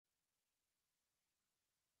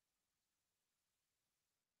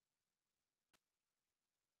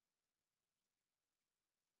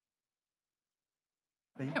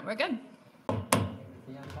Yeah, we're good.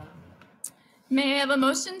 May I have a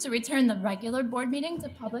motion to return the regular board meeting to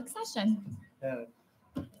public session?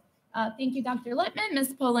 Thank you, Dr. Littman.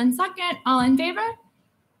 Ms. Poland, second. All in favor?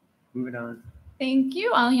 Moving on. Thank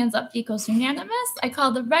you. All hands up equals unanimous. I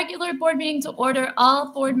call the regular board meeting to order.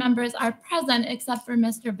 All board members are present except for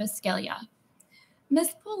Mr. Biscaglia.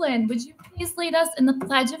 Ms. Poland, would you please lead us in the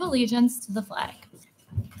Pledge of Allegiance to the flag?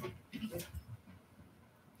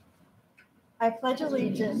 I pledge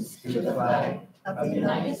allegiance to the flag of the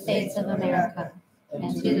United States of America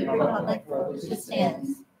and to the republic for which it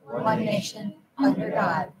stands, one nation, under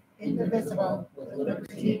God, indivisible, with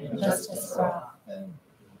liberty and justice for all.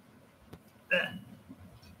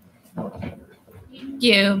 Thank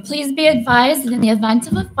you. Please be advised that in the event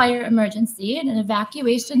of a fire emergency and an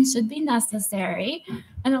evacuation should be necessary,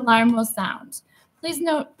 an alarm will sound. Please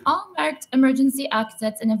note all marked emergency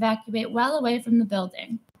exits and evacuate well away from the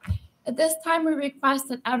building. At this time, we request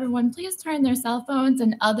that everyone please turn their cell phones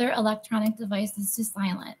and other electronic devices to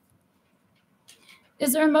silent.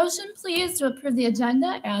 Is there a motion, please, to approve the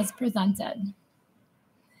agenda as presented?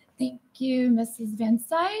 Thank you, Mrs. Van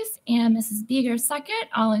Cise and Mrs. Beeger, second.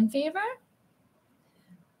 All in favor?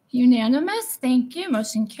 Unanimous. Thank you.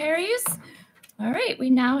 Motion carries. All right, we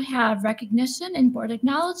now have recognition and board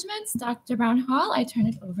acknowledgements. Dr. Brown Hall, I turn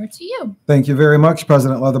it over to you. Thank you very much,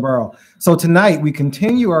 President Leatherborough. So tonight we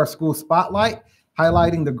continue our school spotlight,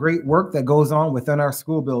 highlighting the great work that goes on within our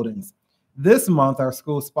school buildings. This month, our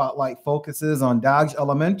school spotlight focuses on Dodge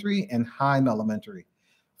Elementary and Heim Elementary.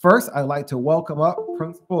 First, I'd like to welcome up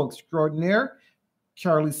Principal Extraordinaire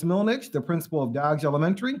Charlie Smilnich, the principal of Dodge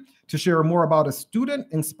Elementary, to share more about a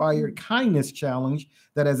student-inspired kindness challenge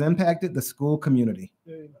that has impacted the school community.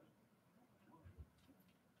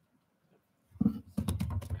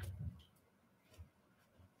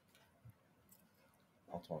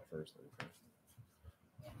 I'll talk first.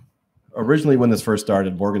 Originally, when this first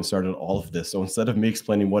started, Morgan started all of this. So instead of me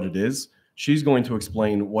explaining what it is, she's going to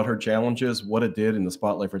explain what her challenge is, what it did in the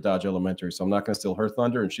spotlight for Dodge Elementary. So I'm not going to steal her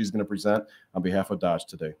thunder, and she's going to present on behalf of Dodge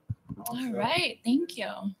today. All right, thank you.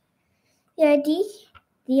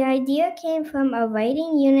 The idea came from a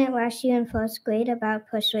writing unit last year in first grade about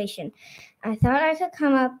persuasion. I thought I could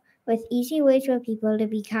come up with easy ways for people to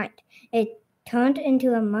be kind. It turned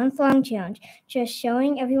into a month-long challenge, just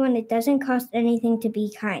showing everyone it doesn't cost anything to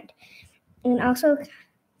be kind. And also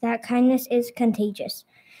that kindness is contagious.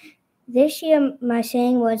 This year, my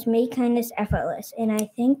saying was make kindness effortless, and I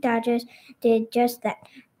think Dodgers did just that.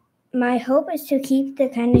 My hope is to keep the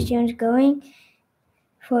kindness challenge going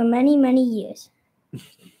for many, many years.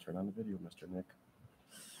 Turn on the video, Mr. Nick.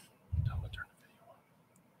 Tell him to turn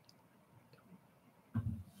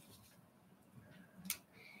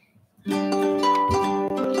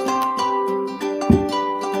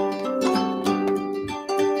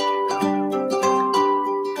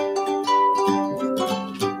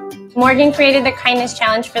Morgan created the Kindness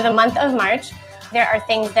Challenge for the month of March. There are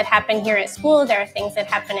things that happen here at school, there are things that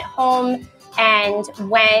happen at home, and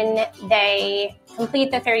when they complete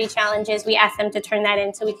the 30 challenges, we ask them to turn that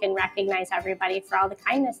in so we can recognize everybody for all the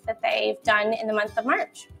kindness that they've done in the month of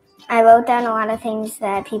March. I wrote down a lot of things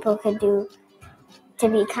that people could do to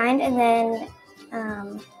be kind, and then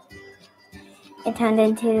it turned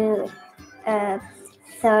into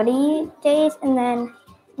 30 days, and then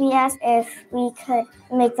we asked if we could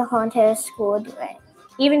make the whole entire school do it.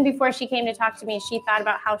 Even before she came to talk to me, she thought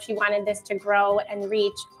about how she wanted this to grow and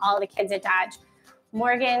reach all the kids at Dodge.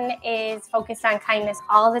 Morgan is focused on kindness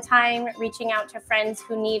all the time, reaching out to friends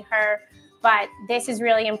who need her. But this is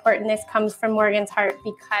really important. This comes from Morgan's heart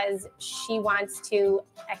because she wants to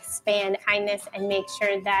expand kindness and make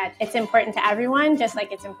sure that it's important to everyone, just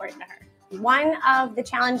like it's important to her. One of the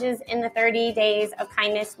challenges in the 30 days of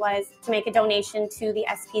kindness was to make a donation to the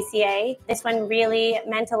SPCA. This one really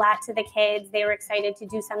meant a lot to the kids. They were excited to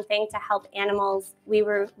do something to help animals. We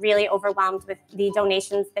were really overwhelmed with the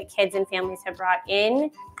donations that kids and families have brought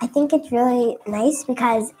in. I think it's really nice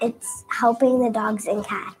because it's helping the dogs and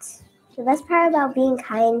cats. The best part about being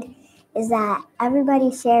kind is that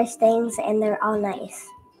everybody shares things and they're all nice.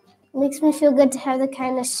 It makes me feel good to have the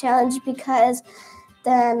kindness challenge because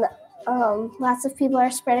then lots of people are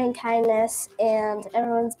spreading kindness and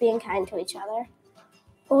everyone's being kind to each other.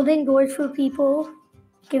 Holding doors for people,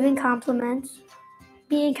 giving compliments,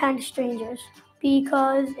 being kind to strangers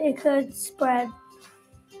because it could spread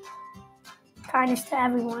kindness to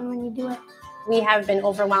everyone when you do it. We have been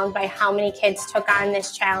overwhelmed by how many kids took on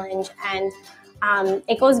this challenge, and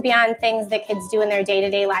it goes beyond things that kids do in their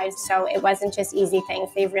day-to-day lives, so it wasn't just easy things.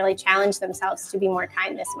 They've really challenged themselves to be more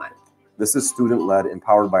kind this month. This is student-led,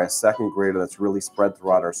 empowered by a second grader that's really spread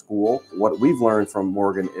throughout our school. What we've learned from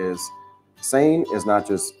Morgan is saying is not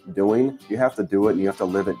just doing. You have to do it, and you have to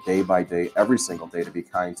live it day by day, every single day, to be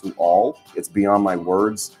kind to all. It's beyond my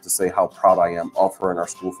words to say how proud I am of her and our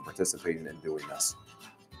school for participating in doing this.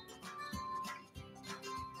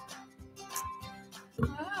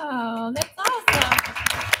 Wow, that's awesome.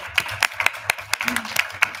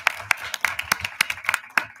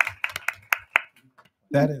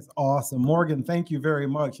 That is awesome. Morgan, thank you very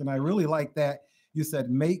much. And I really like that you said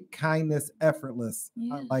make kindness effortless.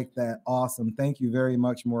 Yeah. I like that. Awesome. Thank you very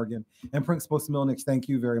much, Morgan. And Principal Smilnich, thank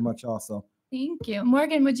you very much also. Thank you.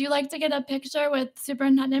 Morgan, would you like to get a picture with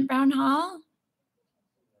Superintendent Brown Hall?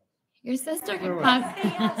 Your sister can come.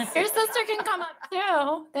 Your sister can come up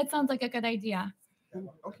too. That sounds like a good idea.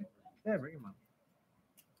 Okay. Yeah, bring him up.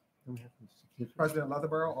 President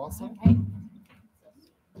Leatherborough also. All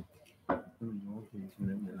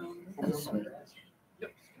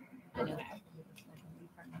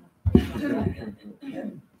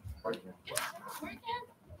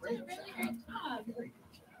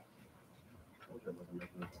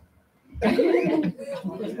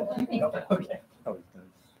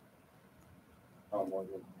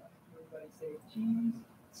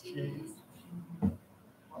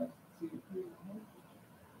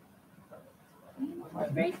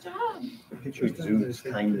right. Great job. Picture exudes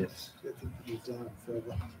kindness.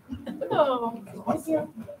 Oh,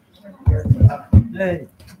 Hey.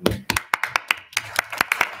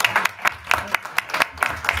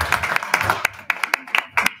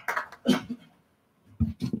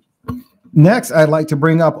 Next, I'd like to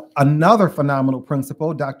bring up another phenomenal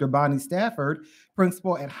principal, Dr. Bonnie Stafford,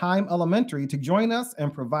 principal at Heim Elementary, to join us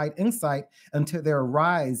and provide insight into their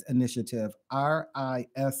RISE initiative,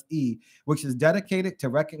 R-I-S-E, which is dedicated to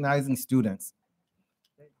recognizing students.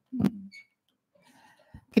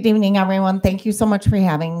 Good evening, everyone. Thank you so much for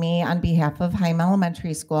having me on behalf of Heim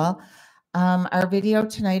Elementary School. Our video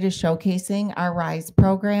tonight is showcasing our RISE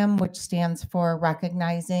program, which stands for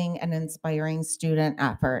Recognizing and Inspiring Student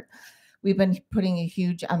Effort. We've been putting a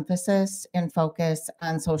huge emphasis and focus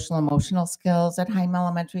on social emotional skills at Heim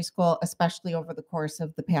Elementary School, especially over the course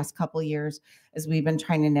of the past couple of years as we've been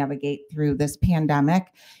trying to navigate through this pandemic.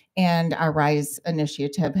 And our RISE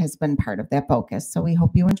initiative has been part of that focus. So we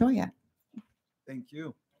hope you enjoy it. Thank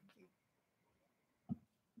you.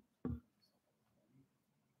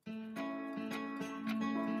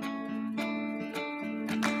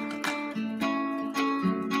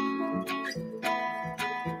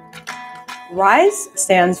 RISE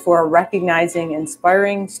stands for Recognizing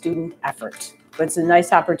Inspiring Student Effort. It's a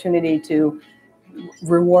nice opportunity to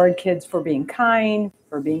reward kids for being kind,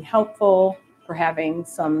 for being helpful, for having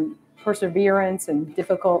some perseverance in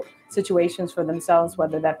difficult situations for themselves,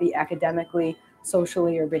 whether that be academically,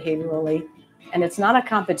 socially, or behaviorally. And it's not a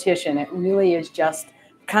competition. It really is just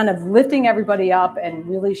kind of lifting everybody up and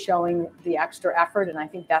really showing the extra effort. And I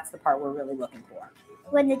think that's the part we're really looking for.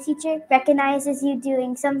 When the teacher recognizes you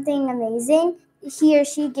doing something amazing, he or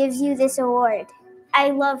she gives you this award. I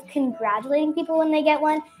love congratulating people when they get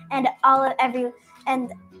one, and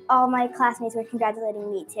all my classmates were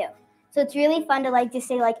congratulating me too. So it's really fun to just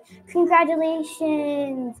say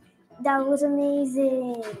congratulations, that was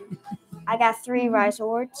amazing. I got 3 RISE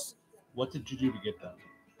awards. What did you do to get them?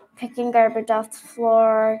 Picking garbage off the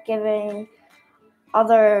floor, giving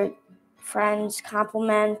other friends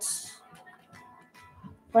compliments,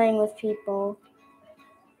 playing with people.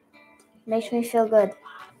 Makes me feel good.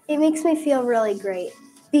 It makes me feel really great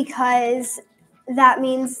because that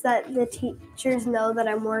means that the teachers know that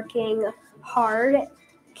I'm working hard.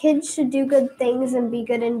 Kids should do good things and be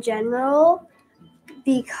good in general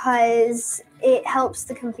because it helps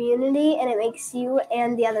the community and it makes you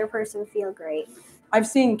and the other person feel great. I've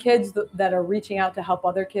seen kids that are reaching out to help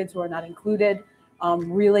other kids who are not included,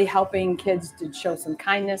 really helping kids to show some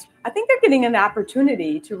kindness. I think they're getting an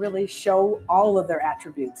opportunity to really show all of their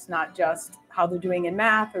attributes, not just how they're doing in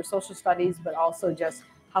math or social studies, but also just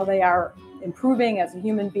how they are improving as a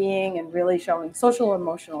human being and really showing social and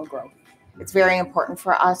emotional growth. It's very important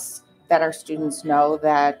for us that our students know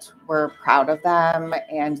that we're proud of them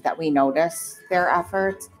and that we notice their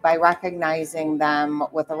efforts. By recognizing them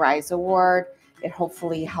with a RISE award, it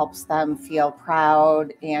hopefully helps them feel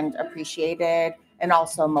proud and appreciated and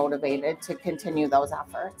also motivated to continue those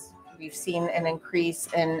efforts. We've seen an increase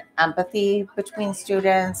in empathy between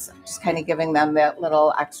students, just kind of giving them that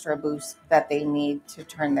little extra boost that they need to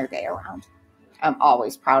turn their day around. I'm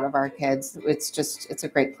always proud of our kids. It's a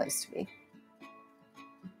great place to be.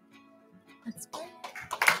 That's great.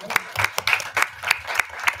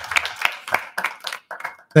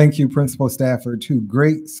 Thank you, Principal Stafford. Two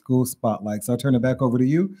great school spotlights. I'll turn it back over to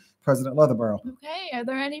you, President Leatherborough. Okay, are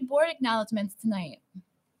there any board acknowledgements tonight?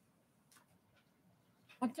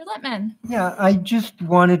 Dr. Littman. Yeah, I just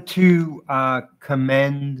wanted to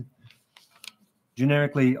commend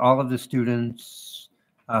generically all of the students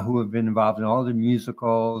who have been involved in all the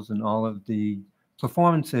musicals and all of the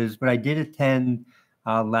performances, but I did attend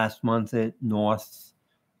last month at North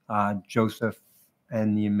Joseph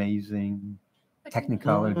and the amazing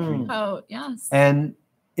Technicolor Dream. Oh, yes. And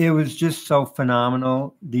it was just so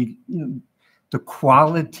phenomenal. The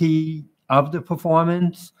quality of the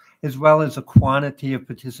performance, as well as the quantity of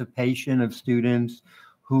participation of students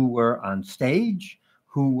who were on stage,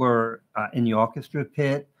 who were in the orchestra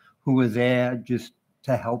pit, who were there just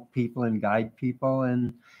to help people and guide people.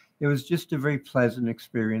 And it was just a very pleasant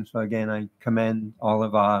experience. So again, I commend all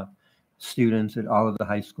of our students at all of the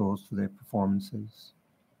high schools for their performances.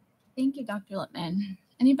 Thank you, Dr. Littman.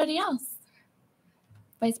 Anybody else?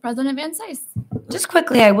 Vice President Van Cise. Just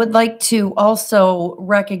quickly, I would like to also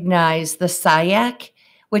recognize the SIAC,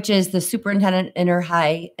 which is the Superintendent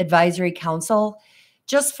Inter-High Advisory Council,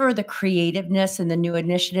 just for the creativeness and the new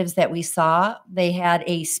initiatives that we saw. They had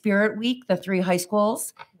a Spirit Week, the 3 high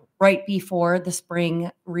schools, right before the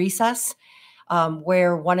spring recess,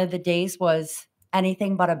 where one of the days was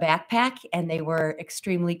anything but a backpack, and they were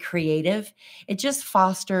extremely creative. It just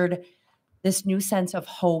fostered this new sense of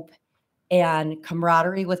hope and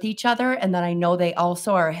camaraderie with each other. And then I know they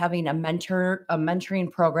also are having a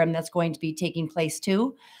mentoring program that's going to be taking place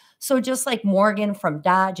too. So just like Morgan from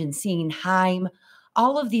Dodge and seeing Heim,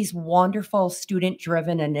 all of these wonderful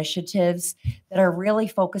student-driven initiatives that are really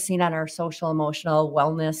focusing on our social emotional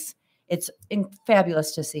wellness. It's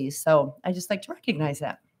fabulous to see. So I just like to recognize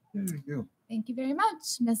that. Thank you. Thank you very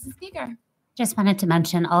much. Mrs. Beeger. Just wanted to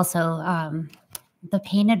mention also the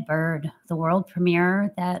Painted Bird, the world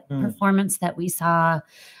premiere, that performance that we saw.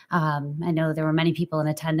 I know there were many people in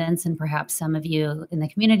attendance, and perhaps some of you in the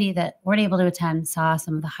community that weren't able to attend saw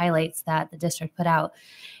some of the highlights that the district put out.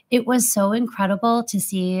 It was so incredible to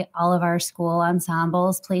see all of our school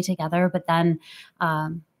ensembles play together, but then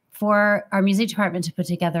for our music department to put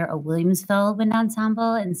together a Williamsville wind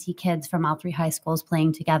ensemble and see kids from all 3 high schools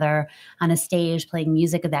playing together on a stage, playing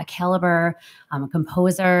music of that caliber, a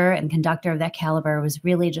composer and conductor of that caliber was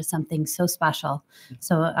really just something so special.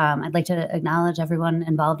 So I'd like to acknowledge everyone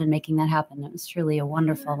involved in making that happen. It was truly a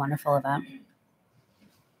wonderful, wonderful event.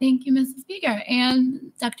 Thank you, Mrs. Beeger.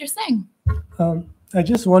 And Dr. Singh. I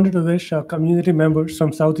just wanted to wish our community members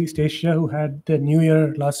from Southeast Asia who had their New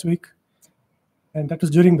Year last week. And that was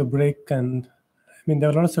during the break. And I mean, there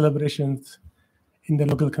were a lot of celebrations in the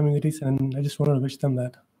local communities, and I just wanted to wish them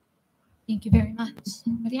that. Thank you very much.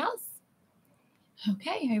 Anybody else?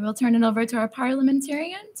 Okay, I will turn it over to our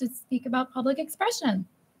parliamentarian to speak about public expression.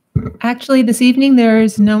 Actually, this evening, there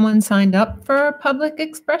is no one signed up for public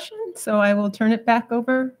expression, so I will turn it back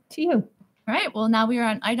over to you. All right, well, now we are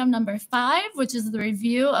on item number 5, which is the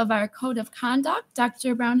review of our code of conduct.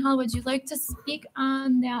 Dr. Brownhill, would you like to speak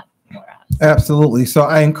on that for us? Absolutely. So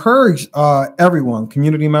I encourage everyone,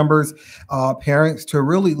 community members, parents, to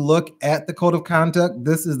really look at the code of conduct.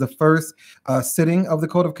 This is the first sitting of the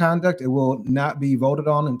code of conduct. It will not be voted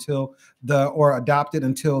on until or adopted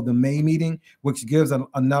until the May meeting, which gives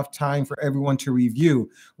enough time for everyone to review.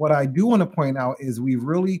 What I do want to point out is we've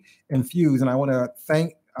really infused, and I want to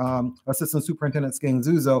thank Assistant Superintendent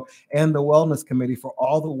Scanzuzo and the Wellness Committee for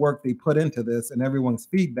all the work they put into this and everyone's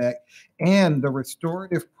feedback and the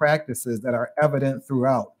restorative practices that are evident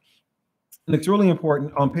throughout. And it's really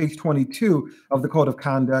important. On page 22 of the Code of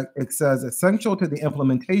Conduct, it says, essential to the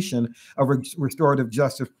implementation of restorative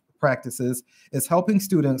justice practices is helping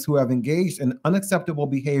students who have engaged in unacceptable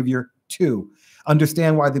behavior to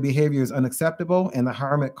understand why the behavior is unacceptable and the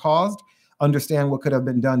harm it caused, understand what could have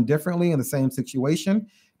been done differently in the same situation,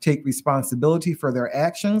 take responsibility for their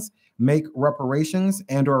actions, make reparations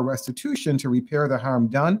and/or restitution to repair the harm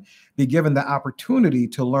done, be given the opportunity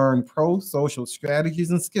to learn pro-social strategies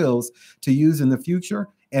and skills to use in the future,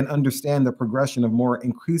 and understand the progression of more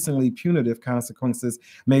increasingly punitive consequences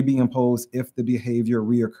may be imposed if the behavior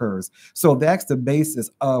reoccurs. So that's the basis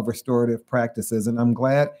of restorative practices, and I'm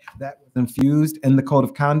glad that was infused in the Code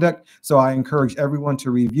of Conduct. So I encourage everyone to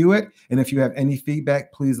review it, and if you have any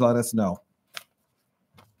feedback, please let us know.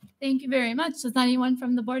 Thank you very much. Does anyone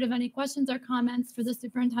from the board have any questions or comments for the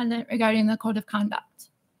superintendent regarding the Code of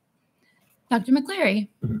Conduct? Dr. McCleary.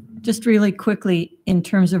 Just really quickly, in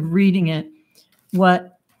terms of reading it,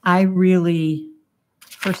 what I really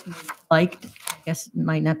personally liked, I guess it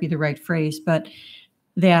might not be the right phrase, but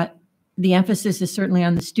that the emphasis is certainly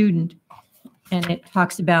on the student, and it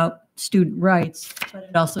talks about student rights. but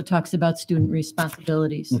it also talks about student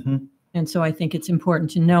responsibilities. Mhm. And so I think it's important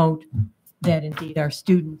to note that indeed our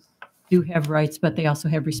students do have rights, but they also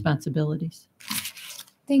have responsibilities.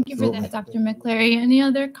 Thank you for that, Dr. McCleary. Any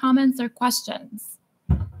other comments or questions?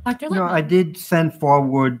 Dr. No, Lippman? I did send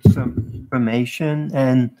forward some information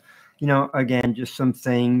and, again, just some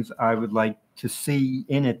things I would like to see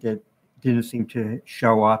in it that didn't seem to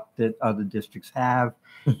show up that other districts have.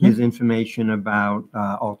 Is information about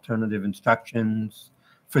alternative instructions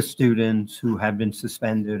for students who have been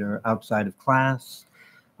suspended or outside of class.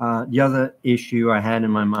 The other issue I had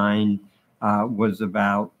in my mind was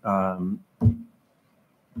about some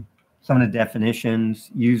of the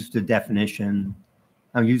definitions. Use the definition.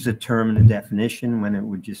 I'll use the term in the definition when it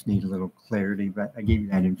would just need a little clarity, but I gave you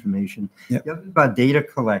that information. Yep. The other about data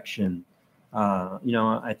collection.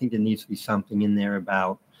 I think there needs to be something in there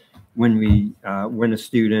about when a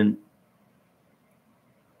student,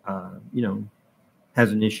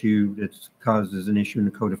 has an issue that causes an issue in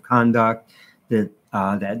the code of conduct, that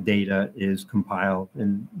that data is compiled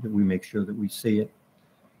and that we make sure that we see it.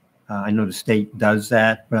 I know the state does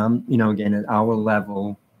that, but again, at our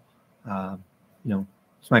level,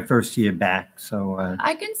 it's my first year back, so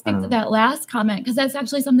I can speak to that last comment because that's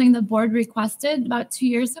actually something the board requested about 2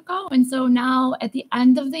 years ago. And so now at the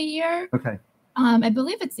end of the year, okay. I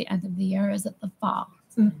believe it's the end of the year, or is it the fall?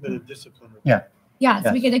 The discipline. Yeah. Yes,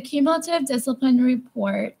 Yes. we get a cumulative discipline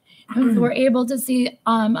report. And so we're able to see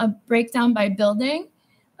a breakdown by building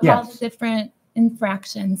of all the Yes. different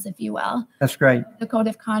infractions, if you will, That's great. the code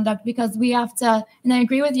of conduct, because we have to, and I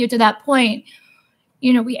agree with you to that point,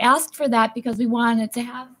 we asked for that because we wanted to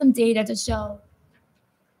have some data to show,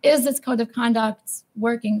 is this code of conduct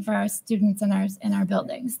working for our students in our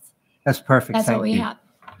buildings? That's perfect. That's Thank what we you. have.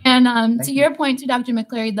 And Thank to you. your point, to Dr.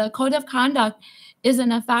 McCleary, the code of conduct is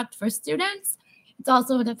in effect for students. It's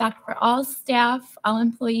also in effect for all staff, all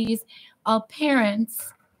employees, all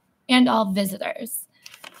parents, and all visitors.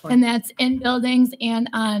 And that's in buildings and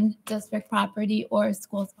on district property or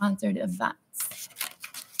school-sponsored events.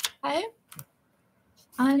 Okay.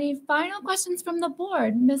 Any final questions from the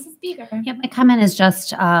board? Mrs. Beeger? Yeah, my comment is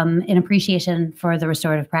just in appreciation for the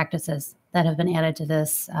restorative practices that have been added to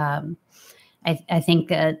this. I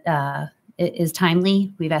think it is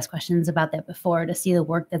timely. We've asked questions about that before to see the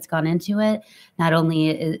work that's gone into it. Not only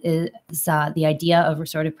is the idea of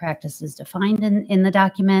restorative practices defined in the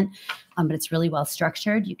document, but it's really well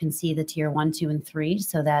structured. You can see the tier 1, 2, and 3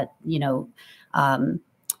 so that,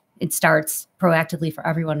 it starts proactively for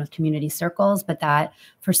everyone with community circles, but that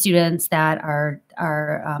for students that are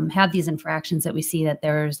have these infractions, that we see that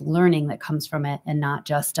there's learning that comes from it, and not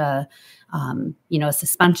just a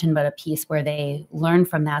suspension, but a piece where they learn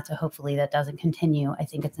from that. So hopefully that doesn't continue. I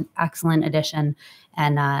think it's an excellent addition,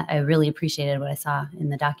 and I really appreciated what I saw in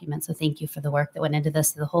the document. So thank you for the work that went into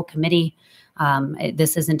this, to the whole committee.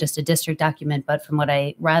 This isn't just a district document, but from what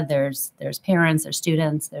I read, there's parents, there's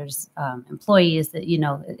students, there's employees that,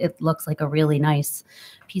 it looks like a really nice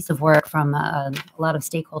piece of work from a lot of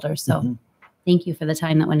stakeholders. So thank you for the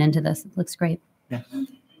time that went into this. It looks great. Yeah.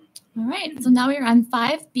 All right, so now we're on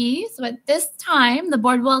 5B. So at this time, the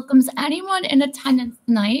board welcomes anyone in attendance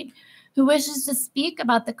tonight who wishes to speak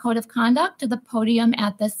about the code of conduct to the podium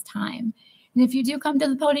at this time. And if you do come to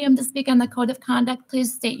the podium to speak on the code of conduct,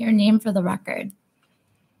 please state your name for the record.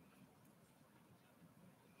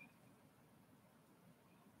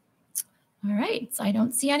 All right, so I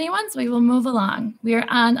don't see anyone, so we will move along. We are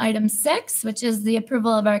on item 6, which is the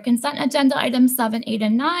approval of our consent agenda, items 7, 8,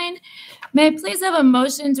 and 9. May I please have a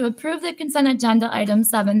motion to approve the consent agenda, items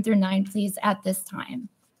 7 through 9, please, at this time?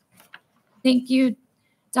 Thank you,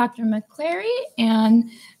 Dr. McCleary and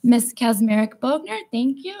Ms. Kazmarek-Bogner.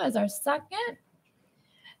 Thank you as our second.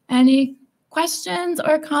 Any questions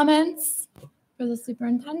or comments for the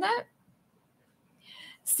superintendent?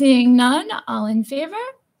 Seeing none, all in favor?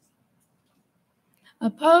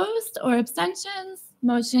 Opposed or abstentions?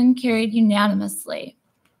 Motion carried unanimously.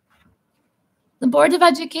 The Board of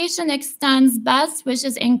Education extends best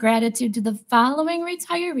wishes and gratitude to the following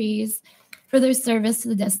retirees for their service to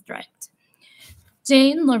the district.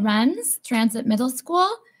 Jane Lorenz, Transit Middle School,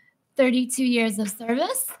 32 years of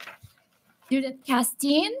service. Judith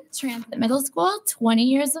Castine, Transit Middle School, 20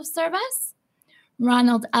 years of service.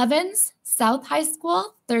 Ronald Evans, South High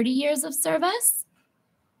School, 30 years of service.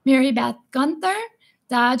 Mary Beth Gunther,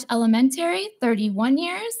 Dodge Elementary, 31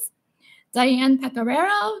 years. Diane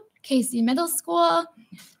Pecoraro, Casey Middle School,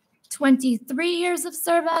 23 years of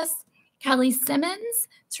service. Kelly Simmons,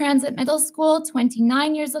 Transit Middle School,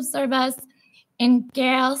 29 years of service. And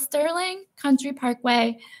Gail Sterling, Country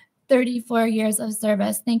Parkway, 34 years of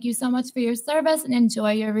service. Thank you so much for your service and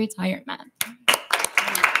enjoy your retirement.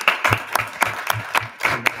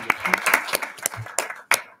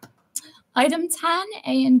 Item 10,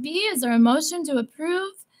 A and B, is there a motion to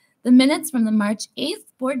approve the minutes from the March 8th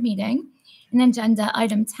board meeting and agenda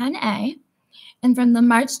item 10A, and from the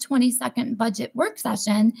March 22nd budget work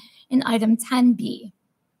session in item 10B?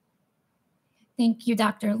 Thank you,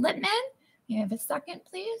 Dr. Littman. May I have a second,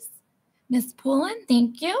 please? Ms. Poulin,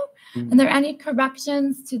 thank you. Are there any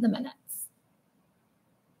corrections to the minutes?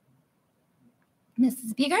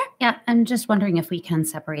 Mrs. Beeger? Yeah, I'm just wondering if we can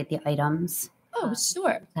separate the items. Oh,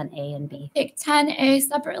 sure. 10A and B. Take 10A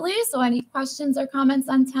separately. So any questions or comments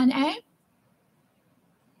on 10A?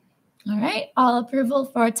 All right, all approval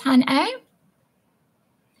for 10A?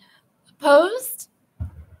 Opposed?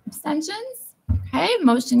 Abstentions? Okay,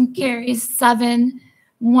 motion carries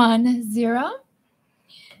 7-1-0.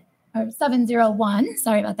 Or 701,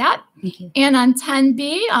 sorry about that. Thank you. And on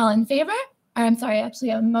 10B, all in favor? Or I'm sorry,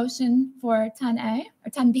 actually a motion for 10A or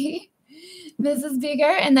 10B. Mrs.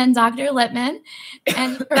 Beeger and then Dr. Littman.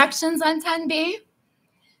 Any corrections on 10B?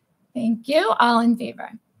 Thank you. All in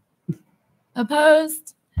favor?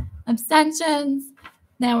 Opposed? Abstentions?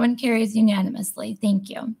 That one carries unanimously.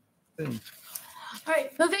 Thank you. All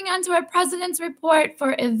right, moving on to our president's report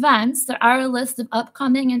for events. There are a list of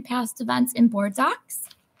upcoming and past events in board docs.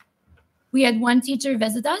 We had one teacher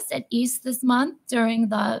visit us at East this month during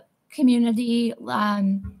the community,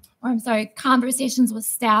 conversations with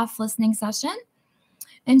staff listening session.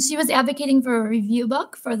 And she was advocating for a review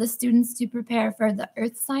book for the students to prepare for the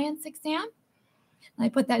earth science exam. I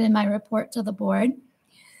put that in my report to the board.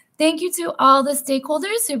 Thank you to all the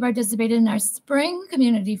stakeholders who participated in our spring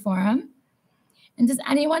community forum. And does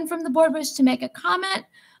anyone from the board wish to make a comment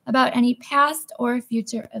about any past or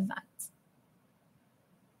future events?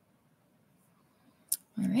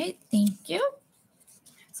 All right, thank you.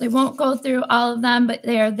 So I won't go through all of them, but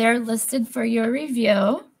they are there listed for your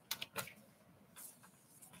review.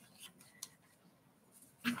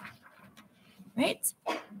 Right,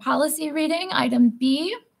 policy reading, item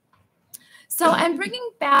B. So I'm bringing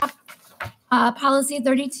back policy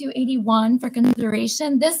 3281 for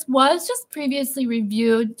consideration. This was just previously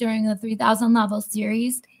reviewed during the 3000 level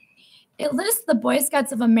series. It lists the Boy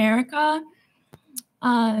Scouts of America,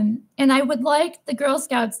 and I would like the Girl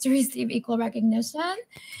Scouts to receive equal recognition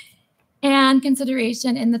and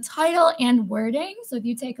consideration in the title and wording. So if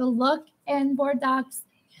you take a look in board docs,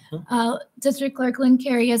 District Clerk Lynn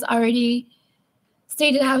Carey has already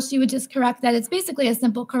stated how she would just correct that. It's basically a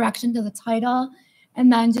simple correction to the title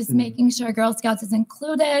and then just making sure Girl Scouts is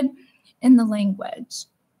included in the language.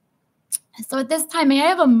 So at this time, may I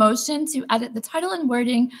have a motion to edit the title and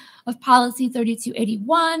wording of policy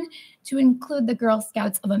 3281 to include the Girl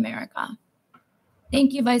Scouts of America?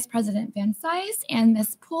 Thank you, Vice President Van Cise and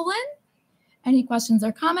Ms. Poulin. Any questions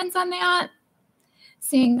or comments on that?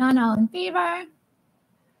 Seeing none, all in favor?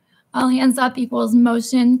 All hands up equals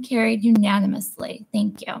motion carried unanimously.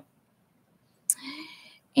 Thank you.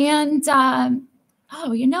 And,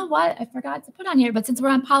 oh, you know what? I forgot to put on here, but since we're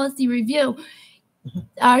on policy review,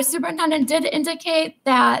 our superintendent did indicate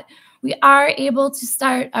that we are able to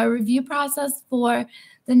start a review process for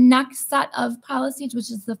the next set of policies, which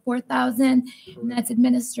is the 4,000, and that's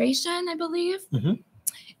administration, I believe.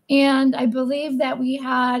 And I believe that we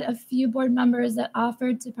had a few board members that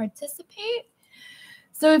offered to participate.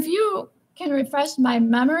 So if you can refresh my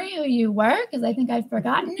memory who you were, because I think I've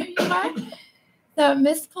forgotten who you were. So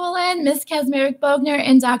Ms. Poulin, Ms. Kazmarek-Bogner,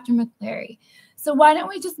 and Dr. McCleary. So why don't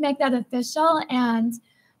we just make that official and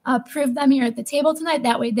approve them here at the table tonight?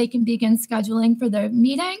 That way they can begin scheduling for their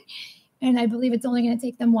meeting. And I believe it's only going to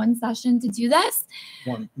take them one session to do this.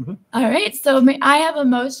 All right, so may I have a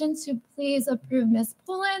motion to please approve Ms.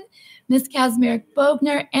 Poulin, Ms.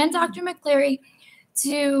 Kazmarek-Bogner, and Dr. McCleary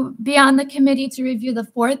to be on the committee to review the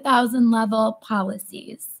 4,000 level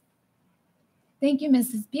policies. Thank you,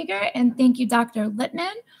 Mrs. Beeger, and thank you, Dr.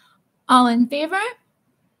 Littman. All in favor?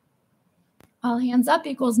 All hands up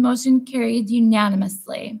equals motion carried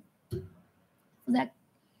unanimously. That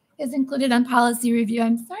is included on policy review.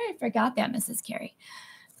 I'm sorry I forgot that, Mrs. Carey,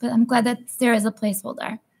 but I'm glad that's there as a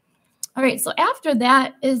placeholder. All right, so after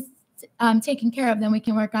that is taken care of, then we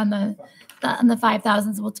can work on the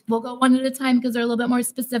 5,000s. We'll go one at a time because they're a little bit more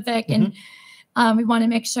specific, and we want to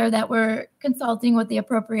make sure that we're consulting with the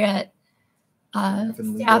appropriate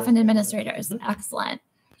staff and administrators. Excellent.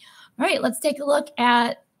 All right, let's take a look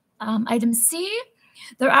at item C.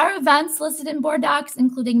 There are events listed in board docs,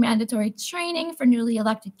 including mandatory training for newly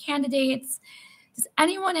elected candidates. Does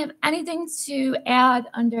anyone have anything to add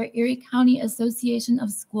under Erie County Association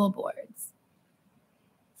of School Boards?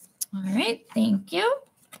 All right, thank you.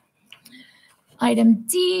 Item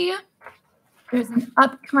D. There's an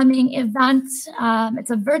upcoming event. It's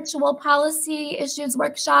a virtual policy issues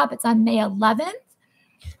workshop. It's on May 11th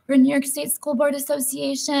for New York State School Board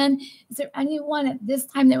Association. Is there anyone at this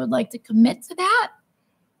time that would like to commit to that?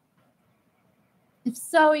 If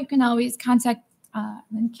so, you can always contact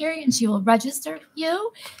Lynn Carey and she will register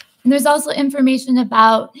you. And there's also information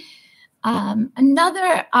about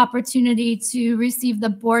another opportunity to receive the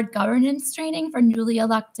board governance training for newly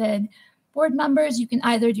elected board members. You can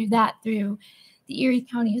either do that through the Erie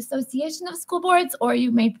County Association of School Boards, or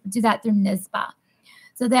you may do that through NYSBA.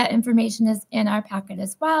 So that information is in our packet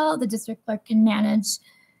as well. The district clerk can manage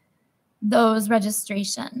those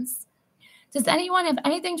registrations. Does anyone have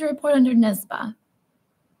anything to report under NYSBA?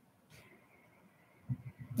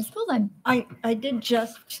 Ms. Poulin. I did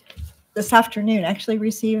just this afternoon actually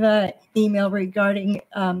receive an email regarding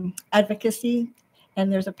advocacy,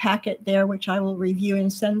 and there's a packet there which I will review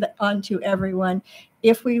and send on to everyone.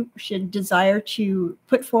 If we should desire to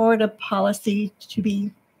put forward a policy to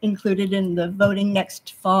be included in the voting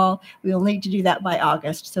next fall, we will need to do that by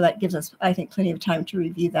August. So that gives us, I think, plenty of time to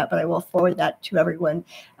review that, but I will forward that to everyone.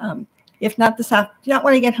 If not this afternoon, do not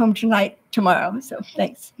want to get home tonight, tomorrow. So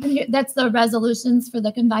thanks. That's the resolutions for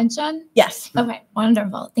the convention? Yes. Okay,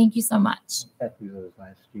 wonderful. Thank you so much. That was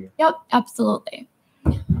last year. Yep, absolutely.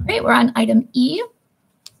 All right, we're on item E.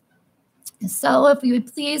 So if we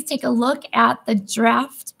would please take a look at the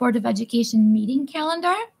draft Board of Education meeting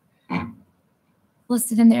calendar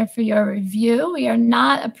listed in there for your review. We are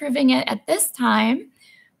not approving it at this time,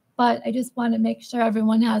 but I just want to make sure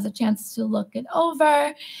everyone has a chance to look it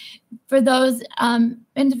over. For those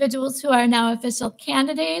individuals who are now official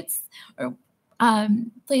candidates, or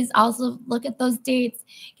please also look at those dates,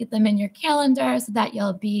 get them in your calendar so that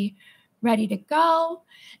you'll be ready to go.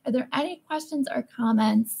 Are there any questions or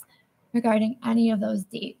comments regarding any of those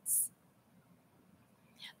dates?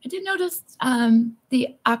 I did notice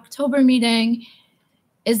the October meeting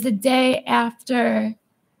is the day after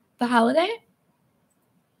the holiday.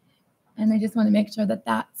 And I just want to make sure that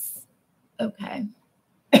that's okay.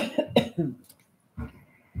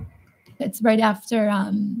 It's right after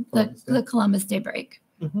the Columbus Day break.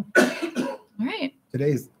 Mm-hmm. All right.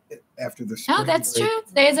 Today's after the spring Oh, that's break. true.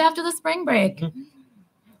 Today is after the spring break. Mm-hmm.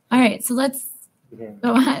 All right, so let's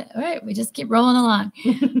go on. All right, we just keep rolling along.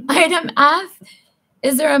 Item F,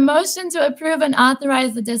 is there a motion to approve and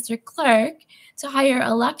authorize the district clerk to hire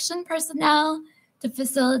election personnel to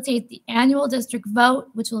facilitate the annual district vote,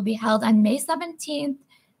 which will be held on May 17th,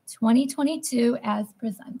 2022, as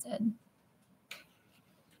presented?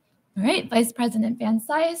 All right, Vice President Van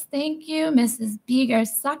Sice, thank you. Mrs. Beeger,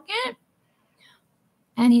 second.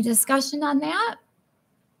 Any discussion on that?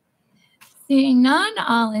 Seeing none,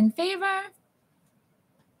 all in favor?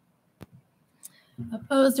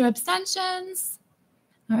 Opposed or abstentions?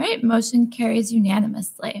 All right, motion carries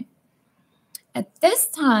unanimously. At this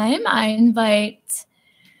time, I invite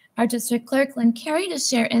our district clerk, Lynn Carey, to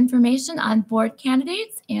share information on board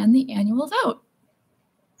candidates and the annual vote.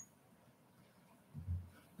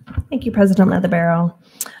 Thank you, President Leatherbarrow.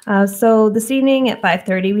 So this evening at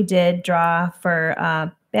 5:30, we did draw for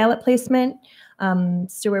ballot placement.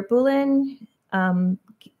 Stuart Boulin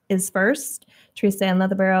is first, Teresa Ann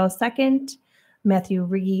Leatherbarrow second, Matthew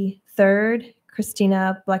Riggi third,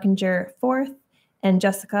 Christina Bleckinger fourth, and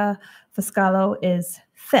Jessica Fascalo is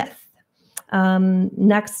fifth.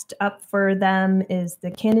 Next up for them is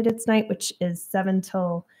the Candidates Night, which is 7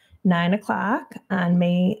 till 9 o'clock on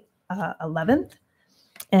May 11th.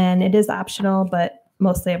 And it is optional, but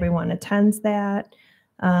mostly everyone attends that.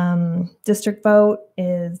 District vote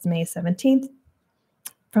is May 17th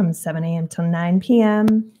from 7 a.m. till 9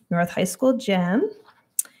 p.m. North High School Gym.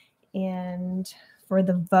 And for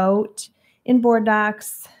the vote in board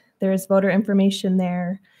docs, there's voter information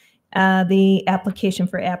there. The application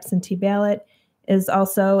for absentee ballot is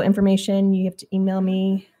also information. You have to email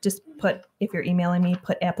me. Just put, if you're emailing me,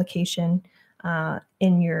 put application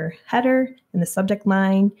in your header in the subject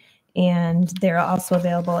line. And they're also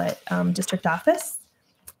available at district office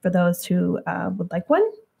for those who would like one.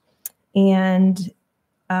 And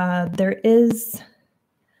there is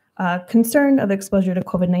concern of exposure to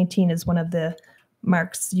COVID-19 is one of the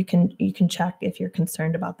marks you can check if you're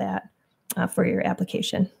concerned about that for your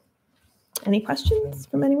application. Any questions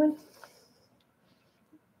from anyone?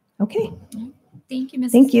 Okay. Thank you,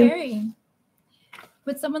 Mrs. Thank you. Carey.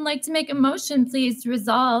 Would someone like to make a motion, please, to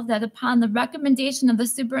resolve that upon the recommendation of the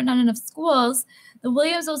superintendent of schools, the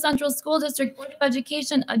Williamsville Central School District Board of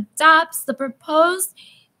Education adopts the proposed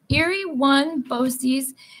Erie 1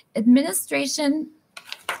 BOCES administration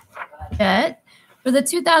budget for the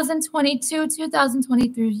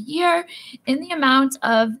 2022-2023 year in the amount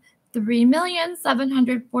of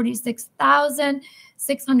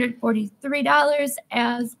 $3,746,643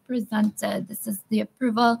 as presented. This is the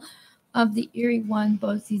approval of the Erie One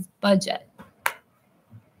BOCES budget.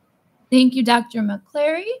 Thank you, Dr.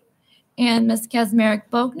 McCleary and Ms.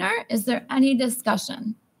 Kazmarek-Bogner. Is there any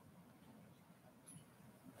discussion?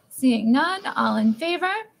 Seeing none, all in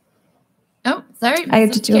favor? Oh, sorry. I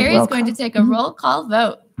have to Mrs. do a Carey roll is going to call. take a roll call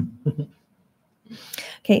vote.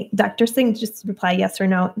 Okay, Dr. Singh, just reply yes or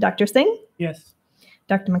no. Dr. Singh? Yes.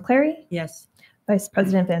 Dr. McCleary? Yes. Vice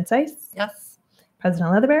President Van Sice? Yes.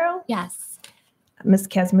 President Leatherbarrow? Yes. Ms.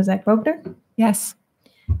 Kazmazak-Bogner? Yes.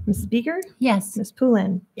 Mrs. Beeger? Yes. Ms.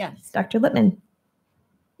 Poulin? Yes. Dr. Lippman?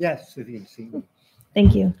 Yes, Vivian Seaton.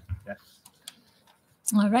 Thank you. Yes.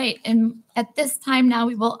 All right. And at this time now,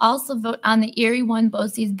 we will also vote on the Erie One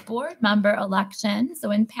BOCES board member election.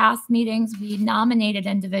 So in past meetings, we nominated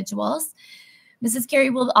individuals. Mrs. Carey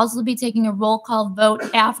will also be taking a roll call vote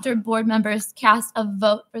after board members cast a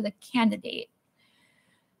vote for the candidate.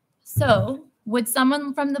 So would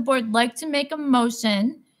someone from the board like to make a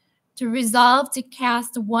motion to resolve to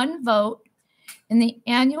cast one vote in the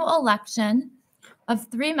annual election of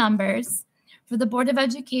 3 members for the Board of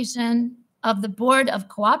Education of the Board of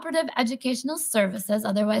Cooperative Educational Services,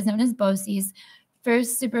 otherwise known as BOCES,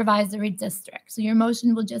 First Supervisory District? So your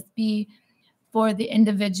motion will just be for the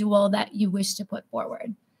individual that you wish to put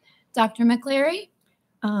forward. Dr. McCleary?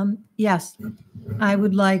 Yes, I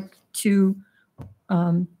would like to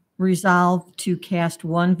resolve to cast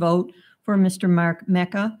one vote for Mr. Mark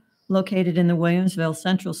Mecca, located in the Williamsville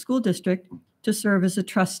Central School District, to serve as a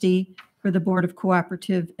trustee for the Board of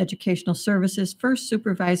Cooperative Educational Services, First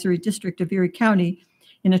Supervisory District of Erie County,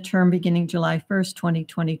 in a term beginning July 1st,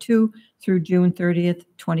 2022 through June 30th,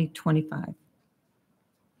 2025.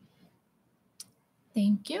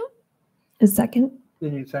 Thank you. A second?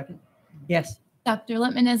 Can you second? Yes. Dr.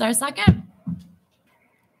 Lippman is our second.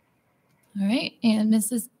 All right. And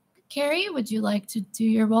Mrs. Carey, would you like to do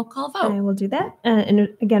your roll call vote? I will do that. And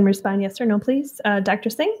again, respond yes or no, please. Dr.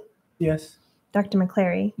 Singh? Yes. Dr.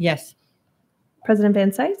 McCleary? Yes. President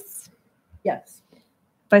Van Sice? Yes.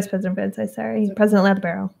 Vice President Van Sice, sorry. President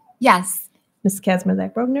Leatherbarrow? Yes. Mrs.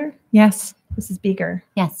 Kazmazak-Bogner? Yes. Mrs. Beeger?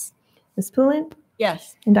 Yes. Ms. Poulin?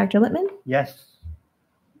 Yes. And Dr. Lippman? Yes.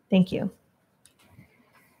 Thank you.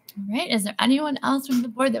 All right. Is there anyone else from the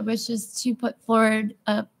board that wishes to put forward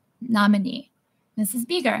a nominee? Mrs.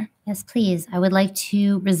 Beeger? Yes, please. I would like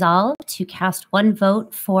to resolve to cast one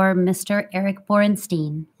vote for Mr. Eric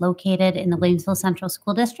Borenstein, located in the Williamsville Central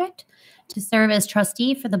School District, to serve as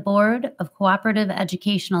trustee for the Board of Cooperative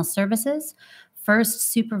Educational Services,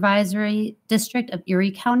 First Supervisory District of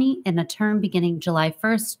Erie County, in a term beginning July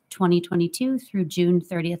 1st, 2022 through June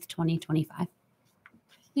 30th, 2025.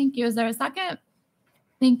 Thank you. Is there a second?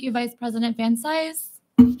 Thank you, Vice President Van Sice.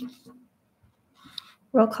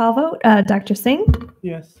 Roll call vote. Dr. Singh?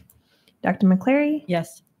 Yes. Dr. McCleary?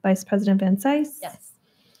 Yes. Vice President Van Sice? Yes.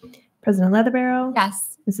 President Leatherbarrow?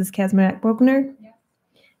 Yes. Mrs. Kazmazak-Bogner? Yes.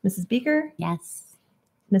 Mrs. Beeger? Yes.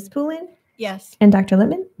 Ms. Poulin? Yes. And Dr.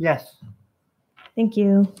 Lippman? Yes. Thank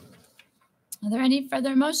you. Are there any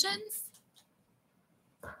further motions?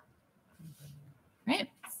 Right.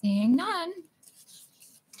 Seeing none.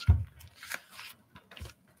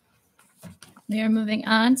 We are moving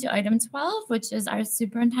on to item 12, which is our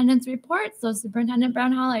superintendent's report. So Superintendent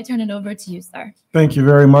Brownhall, I turn it over to you, sir. Thank you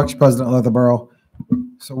very much, President Leatherbarrow.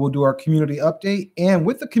 So we'll do our community update. And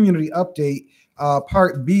with the community update,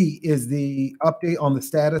 part B is the update on the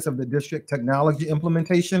status of the district technology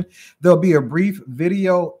implementation. There'll be a brief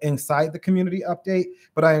video inside the community update,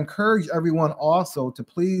 but I encourage everyone also to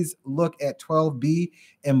please look at 12B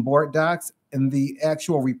in board docs, and the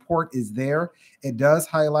actual report is there. It does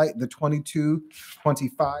highlight the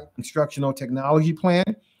 22-25 instructional technology plan,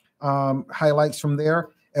 highlights from there.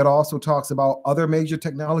 It also talks about other major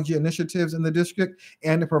technology initiatives in the district,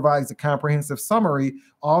 and it provides a comprehensive summary,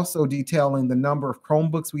 also detailing the number of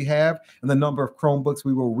Chromebooks we have and the number of Chromebooks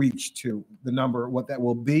we will reach to, the number, what that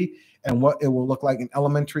will be, and what it will look like in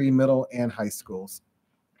elementary, middle, and high schools.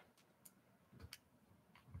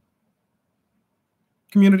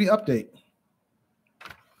 Community update.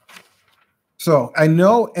 So I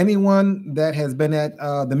know anyone that has been at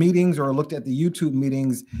the meetings or looked at the YouTube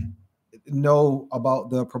meetings know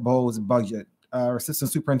about the proposed budget. Our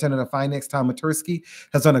Assistant Superintendent of Finance, Tom Matursky,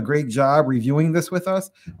 has done a great job reviewing this with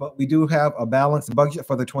us, but we do have a balanced budget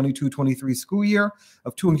for the 22-23 school year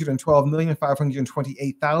of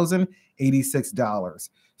 $212,528,086.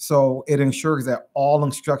 So it ensures that all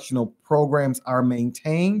instructional programs are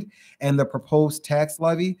maintained, and the proposed tax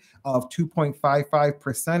levy of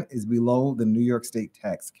 2.55% is below the New York State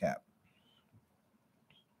tax cap.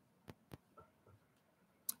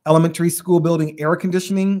 Elementary school building air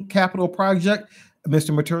conditioning capital project.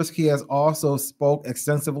 Mr. Matursky has also spoke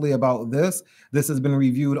extensively about this. This has been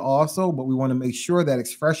reviewed also, but we want to make sure that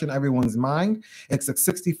it's fresh in everyone's mind. It's a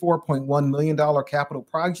 $64.1 million capital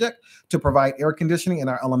project to provide air conditioning in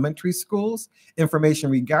our elementary schools.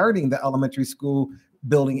 Information regarding the elementary school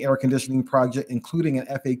building air conditioning project, including an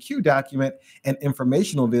FAQ document and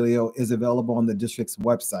informational video, is available on the district's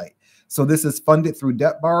website. So this is funded through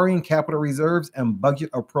debt borrowing, capital reserves, and budget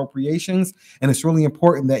appropriations. And it's really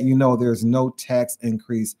important that you know there's no tax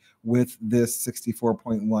increase with this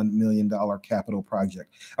 $64.1 million capital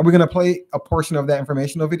project. Are we going to play a portion of that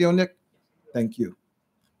informational video, Nick? Thank you.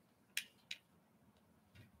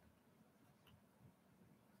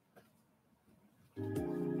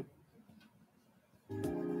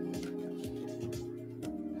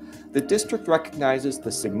 The district recognizes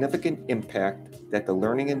the significant impact that the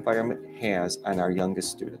learning environment has on our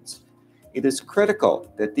youngest students. It is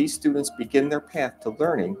critical that these students begin their path to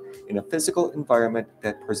learning in a physical environment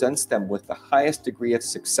that presents them with the highest degree of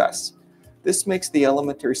success. This makes the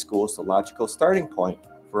elementary schools the logical starting point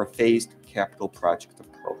for a phased capital project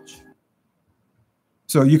approach.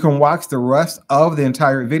 So you can watch the rest of the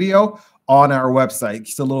entire video on our website.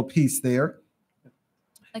 Just a little piece there.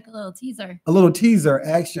 Like a little teaser. A little teaser,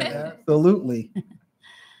 actually, absolutely.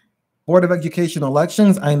 Board of Education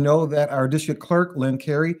elections. I know that our district clerk, Lynn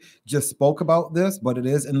Carey, just spoke about this, but it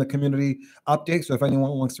is in the community update. So if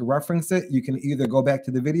anyone wants to reference it, you can either go back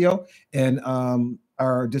to the video, and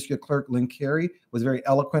our district clerk, Lynn Carey, was very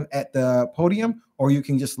eloquent at the podium, or you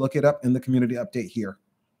can just look it up in the community update here.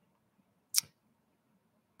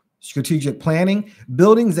 Strategic planning.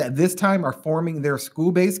 Buildings at this time are forming their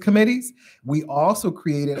school-based committees. We also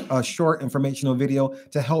created a short informational video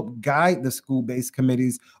to help guide the school-based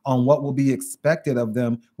committees on what will be expected of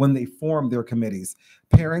them when they form their committees.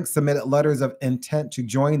 Parents submitted letters of intent to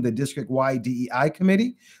join the district-wide DEI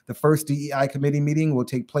committee. The first DEI committee meeting will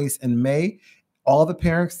take place in May. All the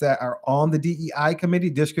parents that are on the DEI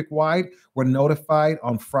committee district-wide were notified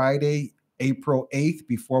on Friday, April 8th,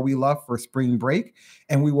 before we left for spring break.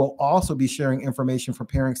 And we will also be sharing information for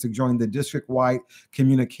parents to join the district-wide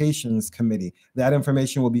communications committee. That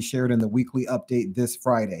information will be shared in the weekly update this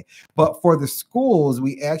Friday. But for the schools,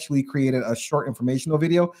 we actually created a short informational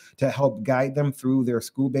video to help guide them through their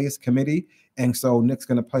school-based committee. And so Nick's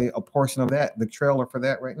going to play a portion of that, the trailer for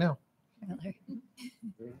that right now.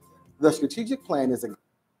 The strategic plan is a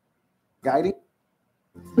guiding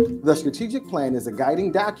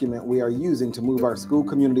document we are using to move our school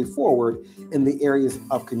community forward in the areas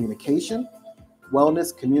of communication,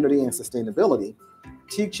 wellness, community and sustainability,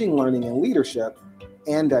 teaching, learning and leadership,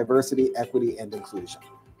 and diversity, equity, and inclusion.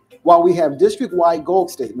 While we have district-wide goal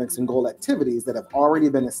statements and goal activities that have already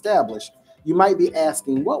been established, you might be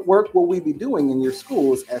asking, what work will we be doing in your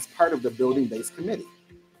schools as part of the building-based committee?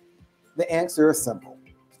 The answer is simple.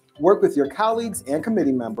 Work with your colleagues and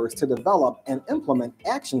committee members to develop and implement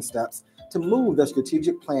action steps to move the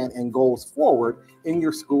strategic plan and goals forward in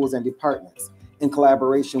your schools and departments in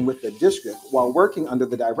collaboration with the district while working under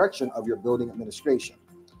the direction of your building administration.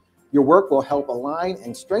 Your work will help align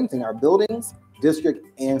and strengthen our buildings, district,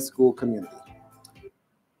 and school community.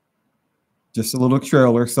 Just a little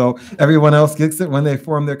trailer. So everyone else gets it when they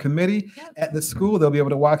form their committee at the school. They'll be able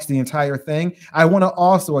to watch the entire thing. I want to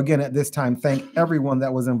also, again, at this time, thank everyone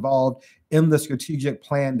that was involved in the strategic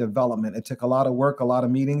plan development. It took a lot of work, a lot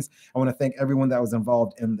of meetings. I want to thank everyone that was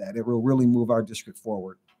involved in that. It will really move our district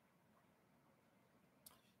forward.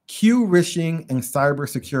 Q-rishing and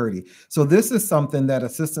cybersecurity. So this is something that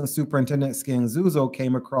Assistant Superintendent Scanzuzo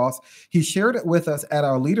came across. He shared it with us at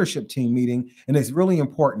our leadership team meeting, and it's really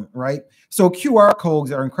important, right? So QR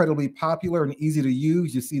codes are incredibly popular and easy to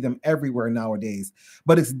use. You see them everywhere nowadays,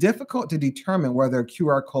 but it's difficult to determine whether a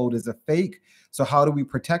QR code is a fake. So how do we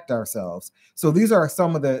protect ourselves? So these are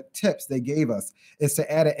some of the tips they gave us, is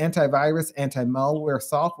to add an antivirus, anti-malware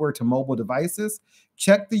software to mobile devices.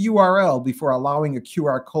 Check the URL before allowing a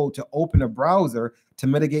QR code to open a browser to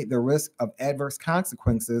mitigate the risk of adverse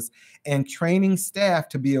consequences, and training staff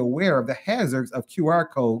to be aware of the hazards of QR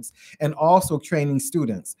codes, and also training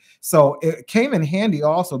students. So it came in handy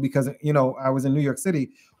also because, you know, I was in New York City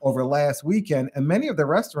over last weekend, and many of the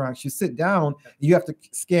restaurants, you sit down, you have to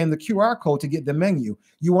scan the QR code to get the menu.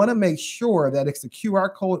 You want to make sure that it's the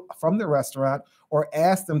QR code from the restaurant, or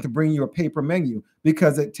ask them to bring you a paper menu,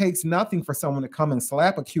 because it takes nothing for someone to come and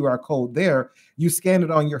slap a QR code there. You scan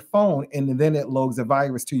it on your phone, and then it loads a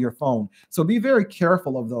virus to your phone. So be very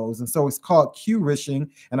careful of those. And so it's called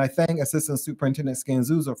Q-rishing. And I thank Assistant Superintendent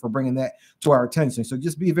Scanzuzo for bringing that to our attention. So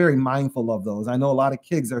just be very mindful of those. I know a lot of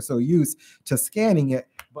kids are so used to scanning it,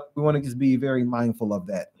 but we want to just be very mindful of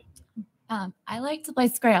that. I like to play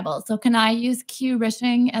Scrabble, so can I use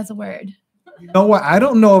Q-rishing as a word? You know what? I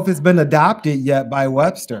don't know if it's been adopted yet by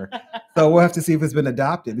Webster. So we'll have to see if it's been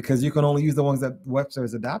adopted, because you can only use the ones that Webster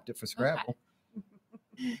has adopted for Scrabble.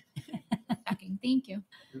 Okay, thank you.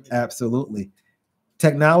 Absolutely.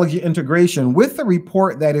 Technology integration. With the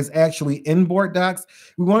report that is actually in Board Docs,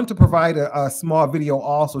 we wanted to provide a small video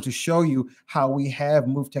also to show you how we have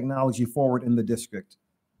moved technology forward in the district.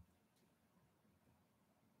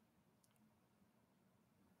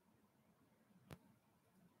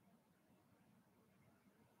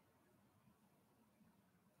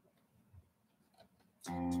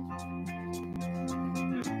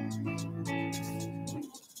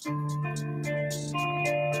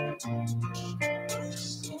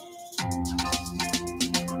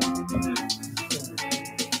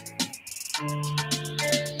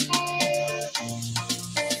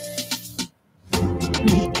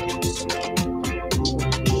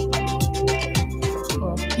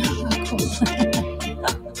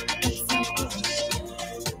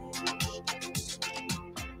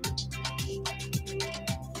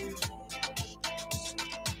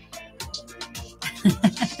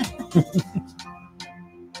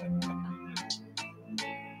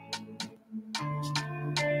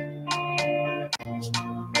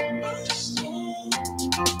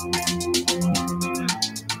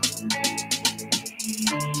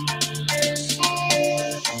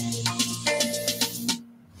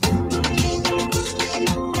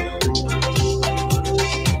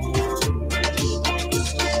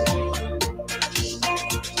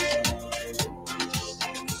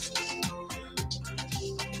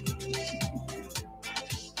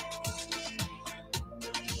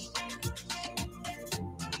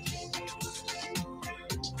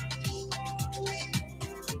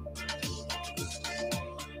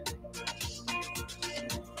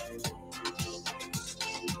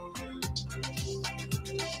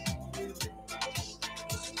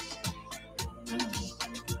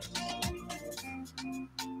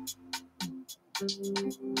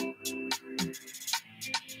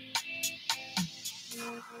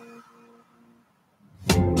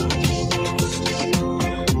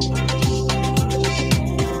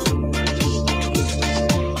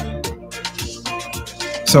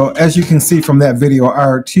 So as you can see from that video,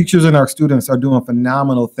 our teachers and our students are doing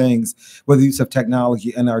phenomenal things with the use of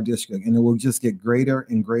technology in our district, and it will just get greater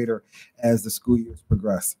and greater as the school years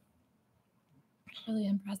progress. Really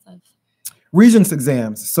impressive. Regents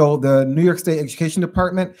exams. So the New York State Education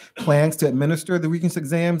Department plans to administer the Regents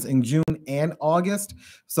exams in June and August.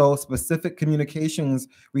 So specific communications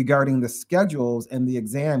regarding the schedules and the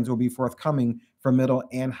exams will be forthcoming for middle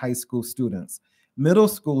and high school students. Middle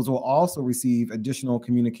schools will also receive additional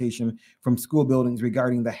communication from school buildings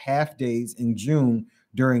regarding the half days in June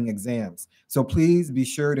during exams. So please be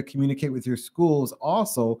sure to communicate with your schools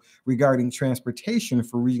also regarding transportation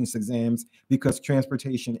for Regents exams, because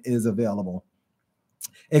transportation is available.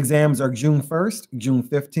 Exams are June 1st, June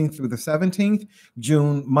 15th through the 17th.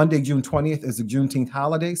 Monday, June 20th is the Juneteenth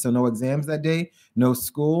holiday, so no exams that day, no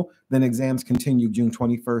school. Then exams continue June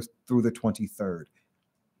 21st through the 23rd.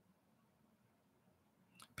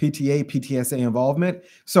 PTA, PTSA involvement.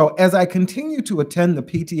 So as I continue to attend the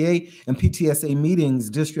PTA and PTSA meetings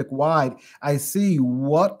district-wide, I see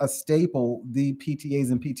what a staple the PTAs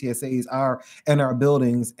and PTSAs are in our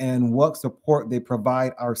buildings and what support they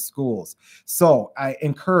provide our schools. So I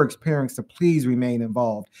encourage parents to please remain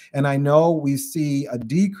involved. And I know we see a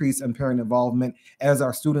decrease in parent involvement as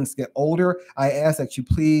our students get older. I ask that you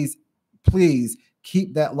please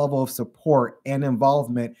keep that level of support and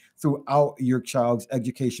involvement throughout your child's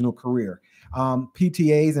educational career.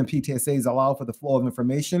 PTAs and PTSAs allow for the flow of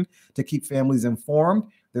information to keep families informed.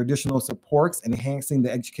 Their additional supports enhancing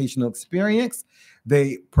the educational experience.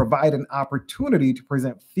 They provide an opportunity to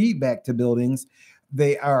present feedback to buildings.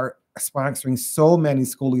 They are sponsoring so many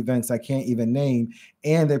school events I can't even name,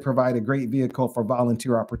 and they provide a great vehicle for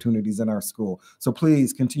volunteer opportunities in our school. So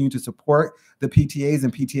please continue to support the PTAs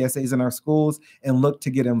and PTSAs in our schools and look to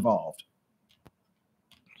get involved.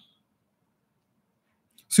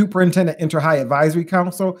 Superintendent Inter-High Advisory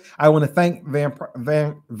Council. I want to thank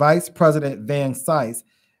Vice President Van Sice.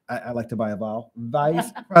 I like to buy a vowel. Vice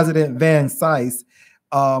President Van Sice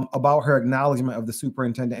about her acknowledgement of the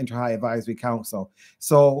Superintendent Inter-High Advisory Council.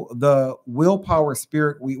 So the Willpower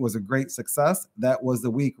Spirit Week was a great success. That was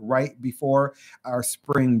the week right before our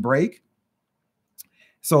spring break.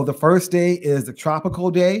 So the first day is the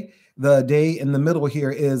Tropical Day. The day in the middle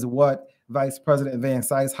here is what Vice President Van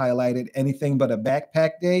Sice highlighted anything but a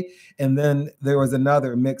backpack day. And then there was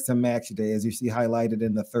another mix and match day, as you see highlighted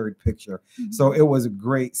in the third picture. So it was a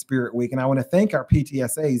great Spirit Week. And I want to thank our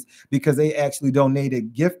PTSAs because they actually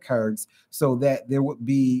donated gift cards so that there would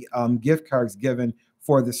be gift cards given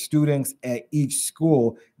for the students at each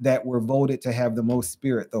school that were voted to have the most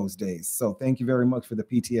spirit those days. So thank you very much for the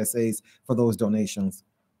PTSAs for those donations.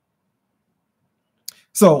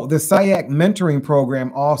 So the SIAC mentoring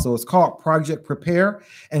program also is called Project Prepare,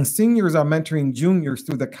 and seniors are mentoring juniors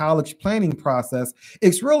through the college planning process.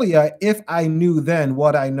 It's really a if I knew then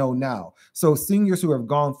what I know now. So seniors who have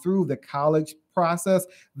gone through the college process,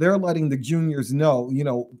 they're letting the juniors know,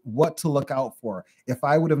 what to look out for. If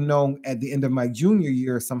I would have known at the end of my junior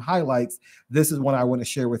year some highlights, this is what I want to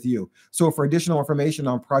share with you. So for additional information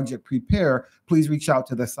on Project Prepare, please reach out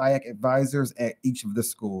to the SIAC advisors at each of the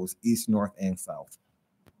schools, East, North, and South.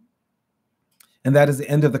 And that is the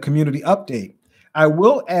end of the community update. I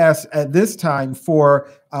will ask at this time for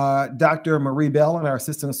Dr. Marie Bell, and our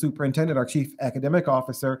Assistant Superintendent, our Chief Academic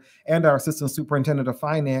Officer, and our Assistant Superintendent of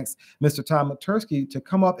Finance, Mr. Tom Matursky, to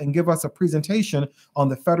come up and give us a presentation on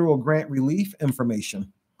the federal grant relief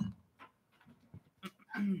information.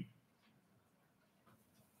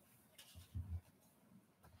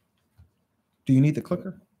 Do you need the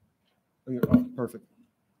clicker? Oh, perfect.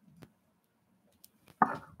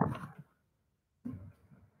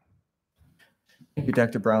 Thank you,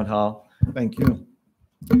 Dr. Brownhall. Thank you.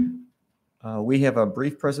 We have a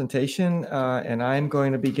brief presentation, and I'm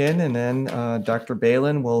going to begin, and then Dr.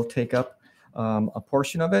 Balin will take up a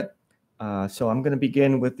portion of it. So I'm going to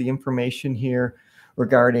begin with the information here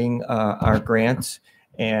regarding our grants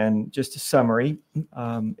and just a summary.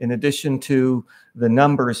 In addition to the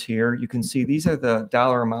numbers here, you can see these are the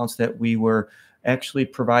dollar amounts that we were actually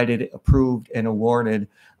provided, approved, and awarded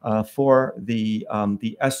for the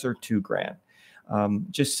ESSER II grant.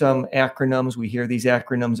 Just some acronyms. We hear these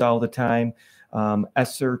acronyms all the time.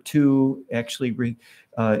 ESSER II actually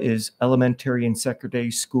is Elementary and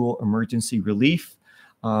Secondary School Emergency Relief.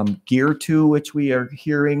 GEAR II, which we are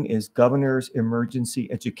hearing, is Governor's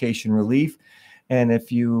Emergency Education Relief. And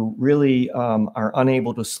if you really are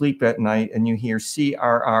unable to sleep at night and you hear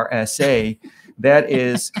CRRSA, that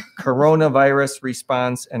is Coronavirus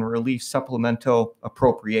Response and Relief Supplemental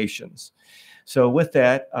Appropriations. So with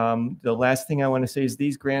that, the last thing I want to say is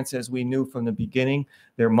these grants, as we knew from the beginning,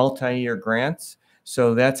 they're multi-year grants.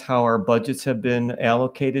 So that's how our budgets have been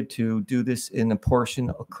allocated to do this in a portion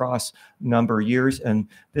across a number of years. And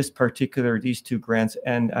these two grants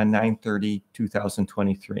end on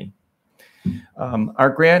 9/30/2023. Our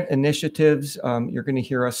grant initiatives, you're going to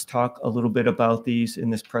hear us talk a little bit about these in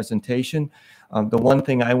this presentation. The one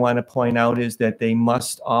thing I want to point out is that they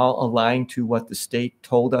must all align to what the state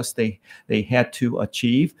told us they had to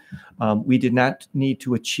achieve. We did not need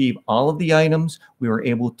to achieve all of the items. We were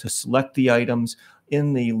able to select the items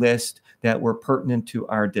in the list that were pertinent to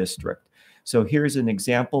our district. So here's an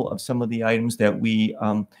example of some of the items that we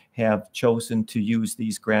have chosen to use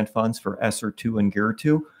these grant funds for ESSER II and GEAR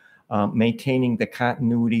II. Maintaining the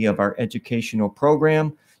continuity of our educational program.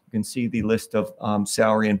 You can see the list of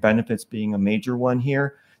salary and benefits being a major one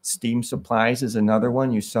here. STEAM supplies is another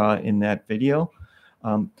one you saw in that video.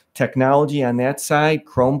 Technology on that side,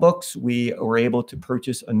 Chromebooks. We were able to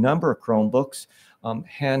purchase a number of Chromebooks.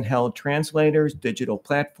 Handheld translators, digital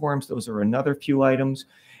platforms, those are another few items.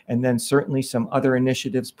 And then certainly some other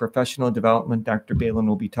initiatives, professional development. Dr. Balin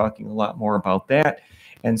will be talking a lot more about that.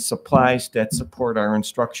 And supplies that support our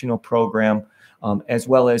instructional program, as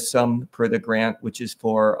well as some for the grant, which is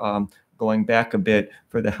for going back a bit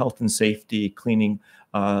for the health and safety, cleaning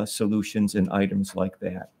solutions and items like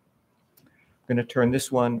that. I'm going to turn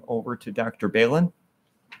this one over to Dr. Balin.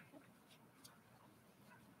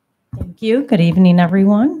 Thank you. Good evening,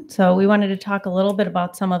 everyone. So we wanted to talk a little bit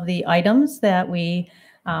about some of the items that we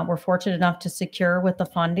were fortunate enough to secure with the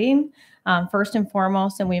funding. First and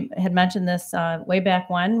foremost, and we had mentioned this way back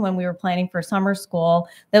when we were planning for summer school,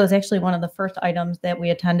 that was actually one of the first items that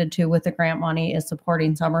we attended to with the grant money is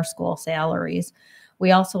supporting summer school salaries.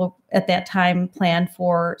 We also, at that time, planned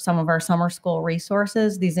for some of our summer school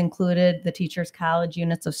resources. These included the Teachers College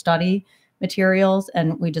Units of Study materials,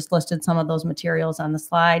 and we just listed some of those materials on the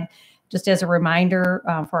slide. Just as a reminder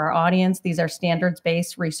for our audience, these are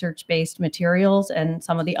standards-based, research-based materials, and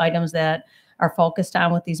some of the items that are focused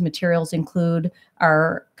on with these materials include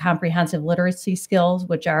our comprehensive literacy skills,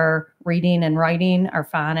 which are reading and writing, our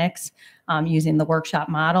phonics, using the workshop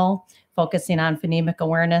model, focusing on phonemic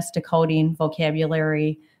awareness, decoding,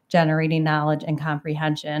 vocabulary, generating knowledge, and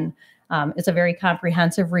comprehension. It's a very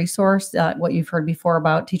comprehensive resource. What you've heard before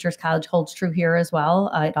about Teachers College holds true here as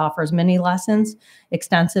well. It offers mini lessons,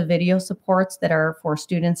 extensive video supports that are for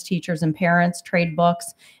students, teachers, and parents, trade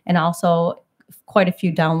books, and also quite a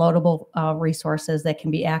few downloadable resources that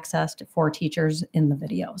can be accessed for teachers in the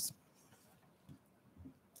videos.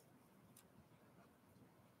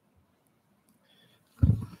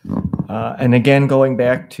 And again, going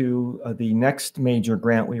back to the next major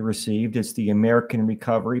grant we received, it's the American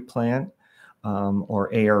Recovery Plan,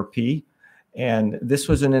 or ARP. And this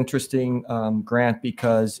was an interesting grant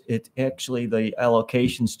because it actually, the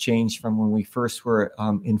allocations changed from when we first were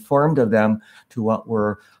informed of them to what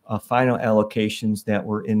were final allocations that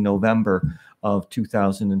were in November of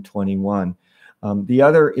 2021. The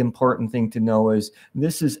other important thing to know is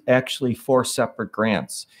this is actually 4 separate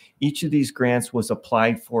grants. Each of these grants was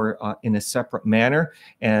applied for in a separate manner,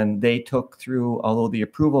 and they took through, although the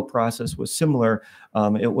approval process was similar,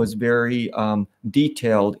 it was very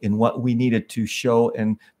detailed in what we needed to show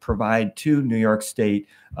and provide to New York State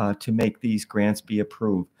to make these grants be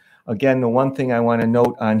approved. Again, the one thing I want to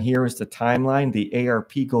note on here is the timeline. The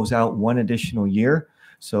ARP goes out 1 additional year,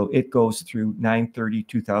 so it goes through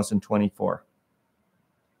 9/30/2024.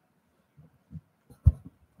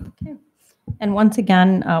 Okay. And once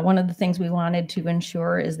again, one of the things we wanted to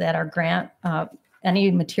ensure is that our grant,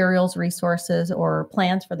 any materials, resources, or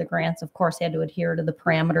plans for the grants, of course, had to adhere to the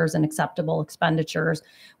parameters and acceptable expenditures.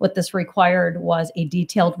 What this required was a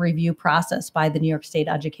detailed review process by the New York State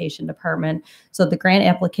Education Department. So the grant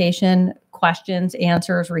application, questions,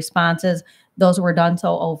 answers, responses, those were done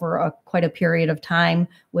so over quite a period of time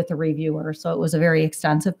with the reviewer. So it was a very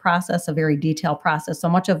extensive process, a very detailed process. So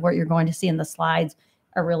much of what you're going to see in the slides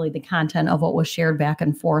are really the content of what was shared back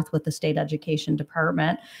and forth with the State Education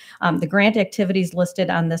Department. The grant activities listed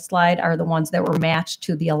on this slide are the ones that were matched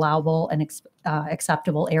to the allowable and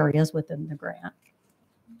acceptable areas within the grant.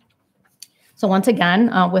 So once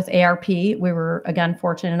again, with ARP, we were again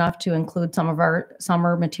fortunate enough to include some of our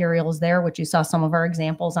summer materials there, which you saw some of our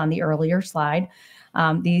examples on the earlier slide.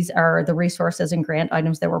 These are the resources and grant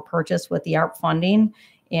items that were purchased with the ARP funding.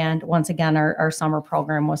 And once again, our summer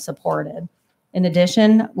program was supported. In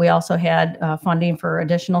addition, we also had funding for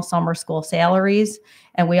additional summer school salaries,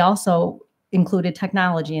 and we also included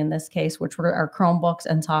technology in this case, which were our Chromebooks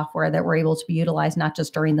and software that were able to be utilized not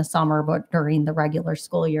just during the summer, but during the regular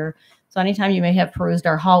school year. So anytime you may have perused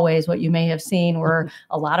our hallways, what you may have seen were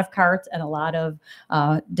a lot of carts and a lot of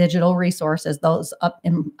digital resources. Those up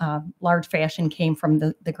in large fashion came from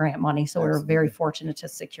the grant money, so we were very fortunate to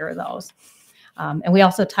secure those. And we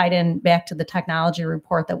also tied in back to the technology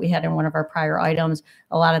report that we had in one of our prior items.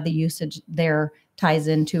 A lot of the usage there ties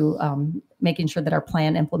into making sure that our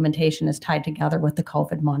plan implementation is tied together with the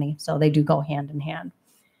COVID money. So they do go hand in hand.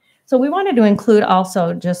 So we wanted to include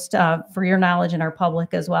also, just for your knowledge and our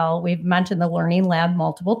public as well, we've mentioned the Learning Lab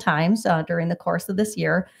multiple times during the course of this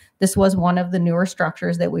year. This was one of the newer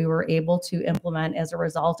structures that we were able to implement as a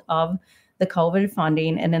result of the COVID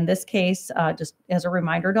funding. And in this case, just as a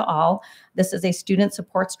reminder to all, this is a student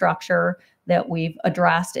support structure that we've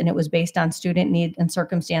addressed, and it was based on student need and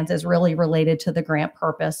circumstances really related to the grant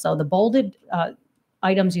purpose. So the bolded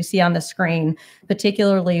items you see on the screen,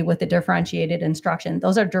 particularly with the differentiated instruction,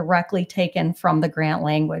 those are directly taken from the grant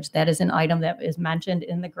language. That is an item that is mentioned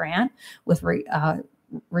in the grant with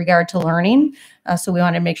regard to learning. So we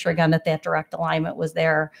want to make sure again that that direct alignment was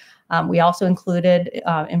there. We also included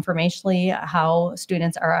informationally how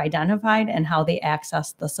students are identified and how they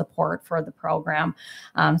access the support for the program.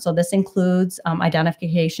 So this includes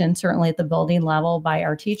identification certainly at the building level by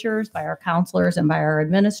our teachers, by our counselors, and by our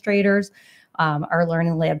administrators. Our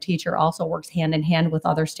Learning Lab teacher also works hand in hand with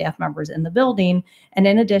other staff members in the building. And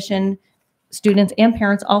in addition, students and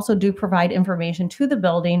parents also do provide information to the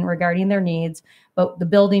building regarding their needs, but the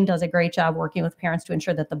building does a great job working with parents to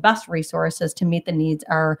ensure that the best resources to meet the needs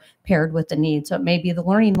are paired with the needs. So it may be the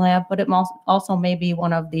Learning Lab, but it also may be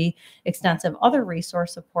one of the extensive other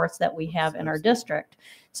resource supports that we have in our district.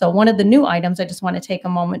 So one of the new items I just want to take a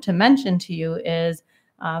moment to mention to you is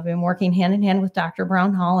I've been working hand in hand with Dr.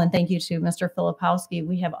 Brown Hall, and thank you to Mr. Filipowski.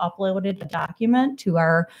 We have uploaded a document to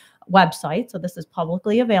our website. So this is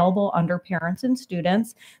publicly available under parents and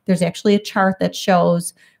students. There's actually a chart that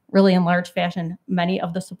shows really in large fashion many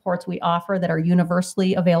of the supports we offer that are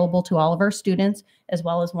universally available to all of our students, as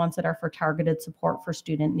well as ones that are for targeted support for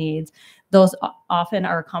student needs. Those often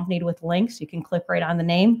are accompanied with links. You can click right on the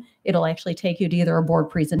name. It'll actually take you to either a board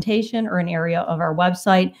presentation or an area of our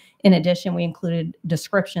website. In addition, we included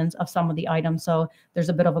descriptions of some of the items. So there's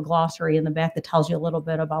a bit of a glossary in the back that tells you a little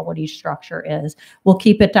bit about what each structure is. We'll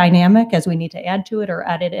keep it dynamic as we need to add to it or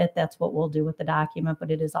edit it. That's what we'll do with the document,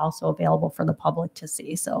 but it is also available for the public to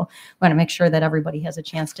see. So we want to make sure that everybody has a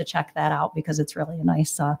chance to check that out because it's really a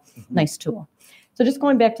nice, nice tool. So just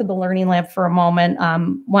going back to the Learning Lab for a moment,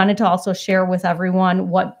 wanted to also share with everyone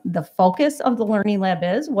what the focus of the Learning Lab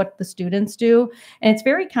is, what the students do, and it's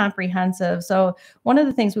very comprehensive. So one of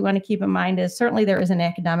the things we want to keep in mind is certainly there is an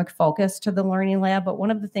academic focus to the Learning Lab, but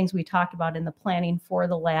one of the things we talked about in the planning for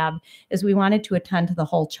the lab is we wanted to attend to the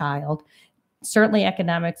whole child. Certainly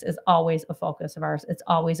academics is always a focus of ours. It's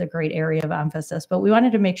always a great area of emphasis, but we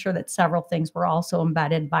wanted to make sure that several things were also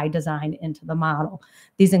embedded by design into the model.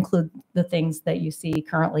 These include the things that you see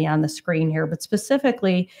currently on the screen here, but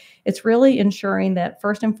specifically, it's really ensuring that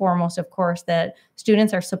first and foremost, of course, that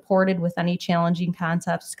students are supported with any challenging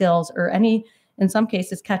concepts, skills, or any, in some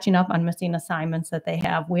cases, catching up on missing assignments that they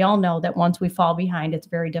have. We all know that once we fall behind, it's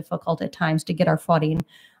very difficult at times to get our footing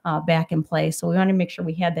back in place. So we want to make sure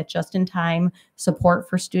we had that just-in-time support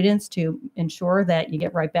for students to ensure that you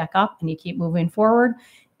get right back up and you keep moving forward.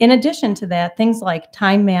 In addition to that, things like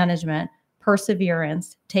time management,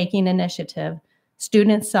 perseverance, taking initiative,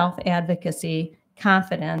 student self-advocacy,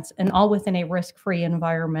 confidence, and all within a risk-free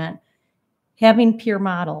environment. Having peer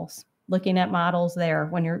models, looking at models there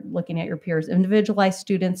when you're looking at your peers, individualized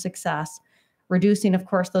student success, reducing, of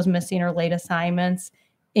course, those missing or late assignments,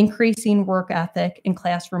 increasing work ethic and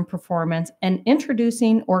classroom performance, and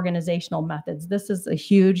introducing organizational methods. This is a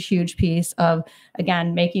huge, huge piece of,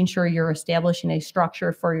 again, making sure you're establishing a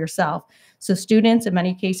structure for yourself. So students, in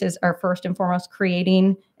many cases, are first and foremost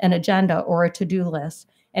creating an agenda or a to-do list.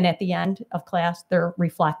 And at the end of class, they're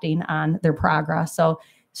reflecting on their progress. So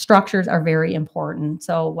structures are very important.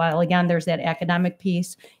 So while, again, there's that academic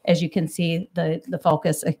piece, as you can see, the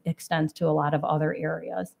focus extends to a lot of other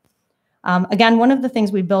areas. Again, one of the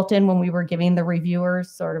things we built in when we were giving the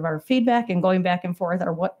reviewers sort of our feedback and going back and forth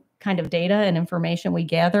are what kind of data and information we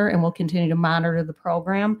gather, and we'll continue to monitor the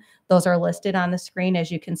program. Those are listed on the screen.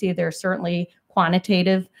 As you can see, there's certainly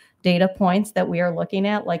quantitative data points that we are looking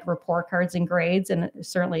at, like report cards and grades, and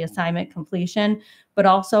certainly assignment completion, but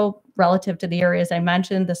also relative to the areas I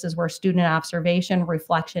mentioned, this is where student observation,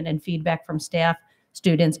 reflection, and feedback from staff,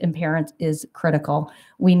 students, and parents is critical.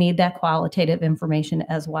 We need that qualitative information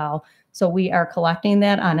as well. So we are collecting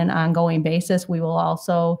that on an ongoing basis. We will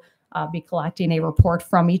also be collecting a report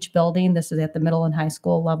from each building. This is at the middle and high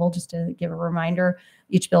school level, just to give a reminder.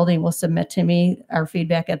 Each building will submit to me our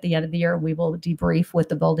feedback at the end of the year. We will debrief with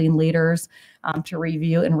the building leaders to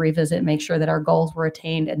review and revisit, make sure that our goals were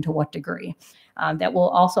attained and to what degree. That will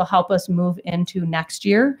also help us move into next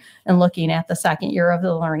year and looking at the second year of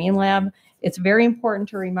the Learning Lab. It's very important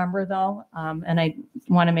to remember, though, and I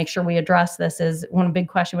want to make sure we address this, is one big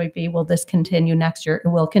question would be, will this continue next year? It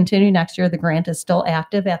will continue next year. The grant is still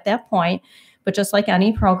active at that point. But just like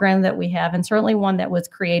any program that we have, and certainly one that was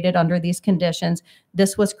created under these conditions,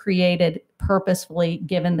 this was created purposefully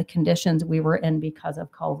given the conditions we were in because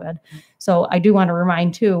of COVID. So I do want to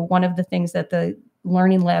remind, too, one of the things that the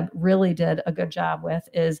Learning Lab really did a good job with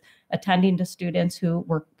is attending to students who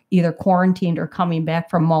were either quarantined or coming back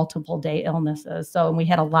from multiple day illnesses. So we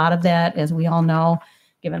had a lot of that, as we all know,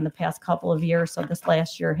 given the past couple of years. So this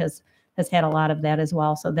last year has had a lot of that as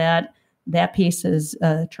well. So that piece is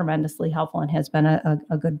tremendously helpful and has been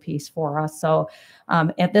a good piece for us. So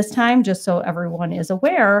at this time, just so everyone is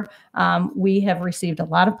aware, we have received a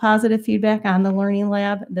lot of positive feedback on the Learning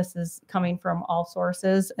Lab. This is coming from all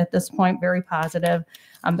sources at this point, very positive.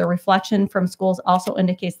 The reflection from schools also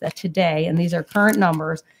indicates that today, and these are current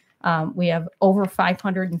numbers, we have over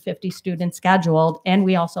 550 students scheduled, and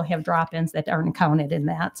we also have drop-ins that aren't counted in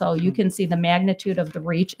that. So you can see the magnitude of the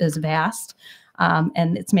reach is vast.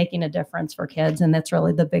 And it's making a difference for kids. And that's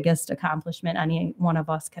really the biggest accomplishment any one of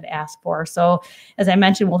us could ask for. So as I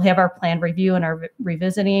mentioned, we'll have our plan review and our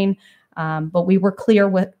revisiting. But we were clear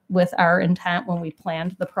with our intent when we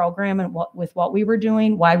planned the program and with what we were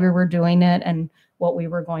doing, why we were doing it, and what we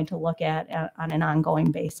were going to look at on an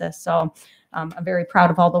ongoing basis. So I'm very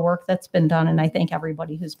proud of all the work that's been done, and I thank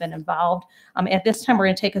everybody who's been involved. At this time, we're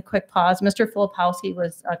going to take a quick pause. Mr. Filipowski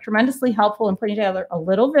was tremendously helpful in putting together a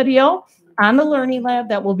little video on the Learning Lab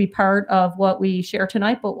that will be part of what we share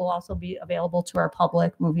tonight, but will also be available to our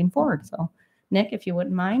public moving forward. So, Nick, if you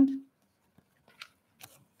wouldn't mind.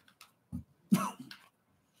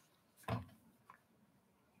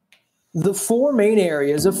 The four main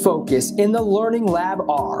areas of focus in the Learning Lab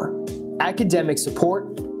are academic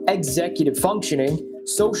support, executive functioning,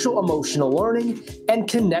 social emotional learning, and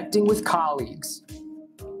connecting with colleagues.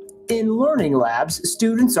 In Learning Labs,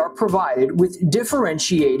 students are provided with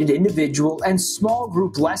differentiated individual and small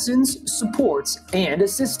group lessons, supports, and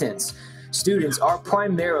assistance. Students are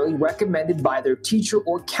primarily recommended by their teacher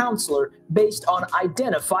or counselor based on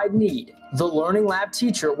identified need. The Learning Lab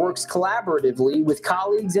teacher works collaboratively with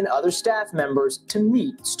colleagues and other staff members to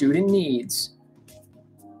meet student needs.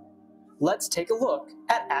 Let's take a look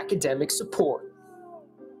at academic support.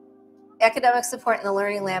 Academic support in the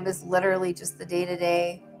Learning Lab is literally just the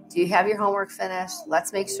day-to-day. Do you have your homework finished?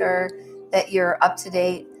 Let's make sure that you're up to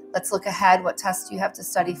date. Let's look ahead. What tests do you have to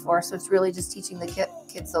study for? So it's really just teaching the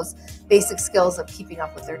kids those basic skills of keeping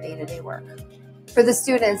up with their day-to-day work. For the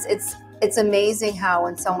students, it's amazing how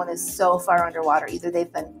when someone is so far underwater, either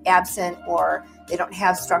they've been absent or they don't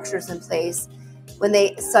have structures in place, when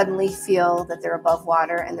they suddenly feel that they're above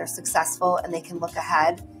water and they're successful and they can look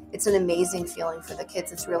ahead, it's an amazing feeling for the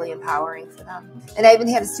kids. It's really empowering for them. And I even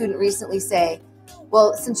had a student recently say,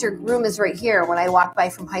 well, since your room is right here, when I walk by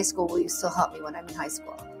from high school, will you still help me when I'm in high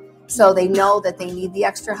school? So they know that they need the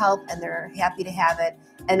extra help and they're happy to have it.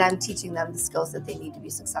 And I'm teaching them the skills that they need to be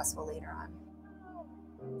successful later on.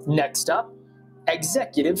 Next up,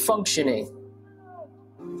 executive functioning.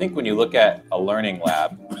 I think when you look at a learning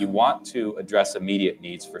lab, you want to address immediate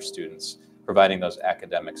needs for students, providing those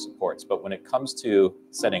academic supports. But when it comes to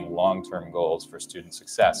setting long-term goals for student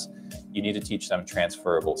success, you need to teach them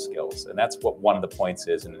transferable skills. And that's what one of the points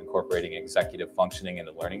is in incorporating executive functioning in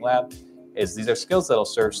the learning lab, is these are skills that'll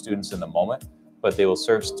serve students in the moment, but they will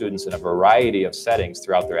serve students in a variety of settings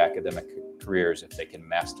throughout their academic careers if they can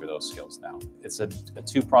master those skills now. It's a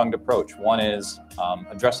two-pronged approach. One is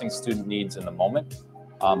addressing student needs in the moment,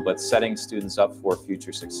 but setting students up for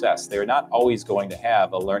future success. They're not always going to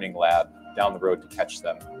have a learning lab down the road to catch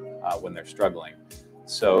them when they're struggling.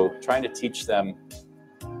 So trying to teach them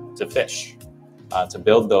to fish, to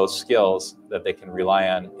build those skills that they can rely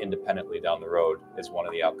on independently down the road is one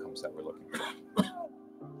of the outcomes that we're looking for.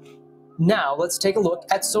 Now let's take a look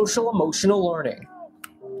at social emotional learning.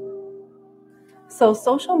 So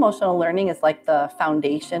social emotional learning is like the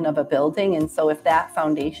foundation of a building. And so if that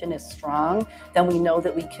foundation is strong, then we know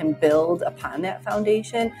that we can build upon that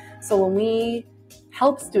foundation. So when we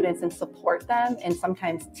help students and support them and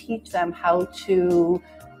sometimes teach them how to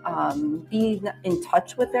be in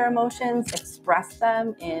touch with their emotions, express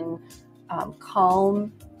them in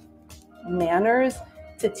calm manners,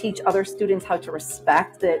 to teach other students how to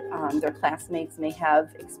respect that their classmates may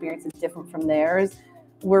have experiences different from theirs,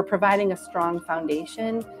 we're providing a strong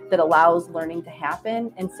foundation that allows learning to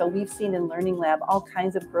happen. And so we've seen in Learning Lab all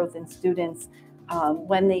kinds of growth in students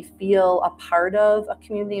when they feel a part of a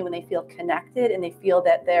community, when they feel connected and they feel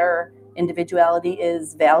that their individuality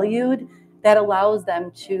is valued. That allows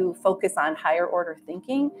them to focus on higher order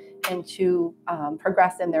thinking and to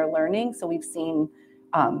progress in their learning. So we've seen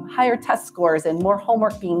higher test scores and more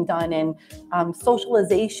homework being done and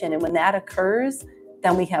socialization. And when that occurs,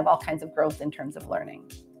 then we have all kinds of growth in terms of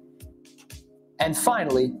learning. And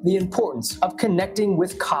finally, the importance of connecting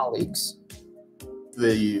with colleagues.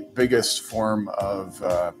 The biggest form of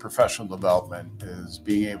professional development is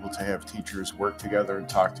being able to have teachers work together and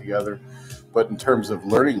talk together. But in terms of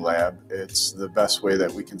Learning Lab, it's the best way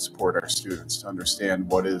that we can support our students to understand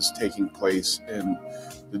what is taking place in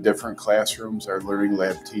the different classrooms. Our Learning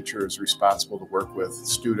Lab teacher is responsible to work with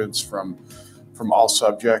students from all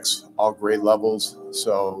subjects, all grade levels.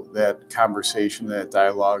 So that conversation, that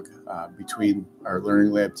dialogue between our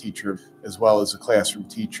Learning Lab teacher as well as the classroom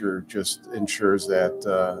teacher just ensures that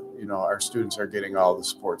our students are getting all the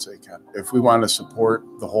supports they can. If we want to support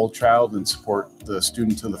the whole child and support the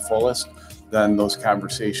student to the fullest, then those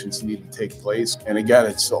conversations need to take place. And again,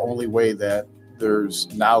 it's the only way that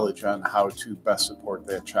there's knowledge on how to best support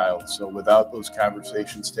that child. So without those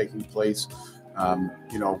conversations taking place,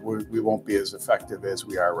 we won't be as effective as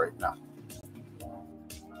we are right now.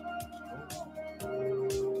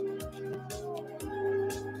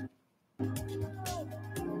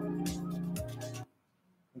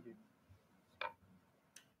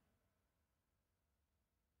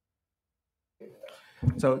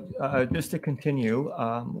 So just to continue,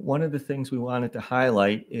 one of the things we wanted to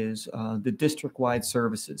highlight is the district-wide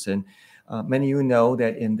services. And many of you know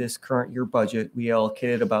that in this current year budget, we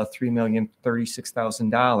allocated about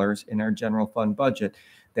 $3,036,000 in our general fund budget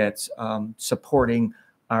that's supporting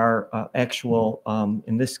our actual,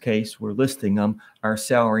 in this case, we're listing them, our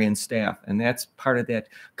salary and staff. And that's part of that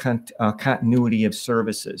continuity of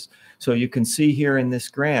services. So you can see here in this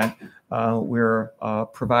grant, we're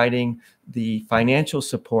providing the financial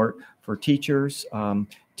support for teachers,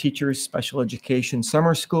 teachers, special education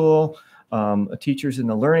summer school, teachers in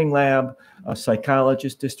the learning lab,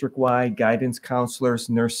 psychologists district-wide, guidance counselors,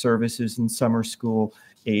 nurse services in summer school,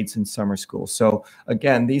 aides in summer school. So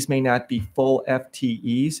again, these may not be full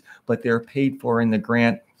FTEs, but they're paid for in the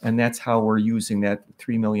grant, and that's how we're using that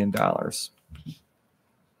 $3 million.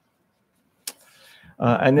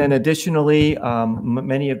 And then additionally,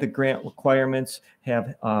 many of the grant requirements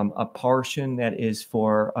have a portion that is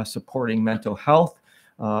for supporting mental health.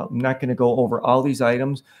 I'm not going to go over all these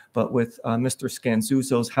items, but with Mr.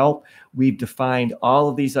 Scanzuzzo's help, we've defined all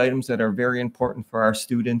of these items that are very important for our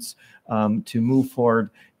students to move forward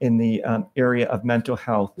in the area of mental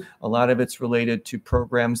health. A lot of it's related to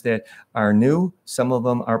programs that are new. Some of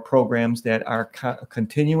them are programs that are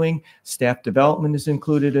continuing. Staff development is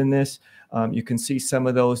included in this. You can see some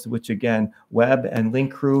of those, which again, web and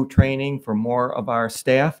link crew training for more of our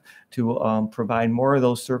staff to provide more of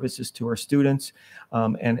those services to our students,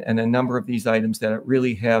 and a number of these items that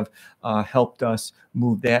really have helped us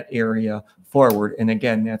move that area forward. And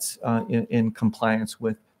again, that's in compliance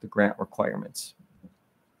with the grant requirements.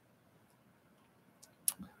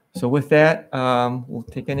 So with that, we'll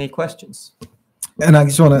take any questions. And I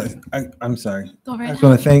just want to, I'm sorry. I just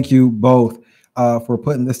want to thank you both for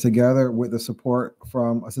putting this together with the support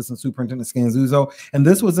from Assistant Superintendent Scanzuzzo. And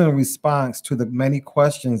this was in response to the many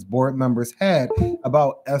questions board members had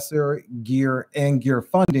about ESSER, GEAR, and GEAR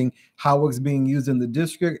funding, how it's being used in the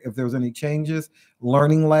district, if there was any changes,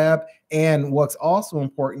 Learning Lab. And what's also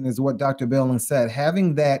important is what Dr. Bellin said,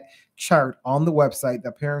 having that chart on the website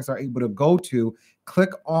that parents are able to go to,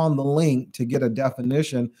 click on the link to get a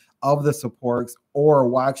definition of the supports or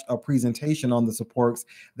watch a presentation on the supports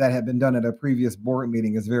that have been done at a previous board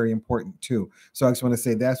meeting is very important too. So I just want to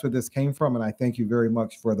say that's where this came from, and I thank you very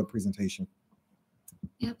much for the presentation.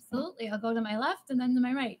 Absolutely. I'll go to my left and then to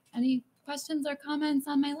my right. Any questions or comments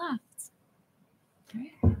on my left? All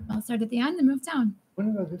right. I'll start at the end and move down. We're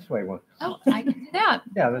going to go this way one. Oh, I can do that.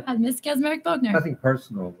 Yeah. Ms. Kaczmarek-Bogner. Nothing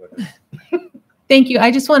personal, but Thank you.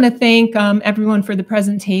 I just want to thank everyone for the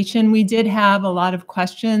presentation. We did have a lot of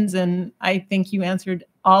questions, and I think you answered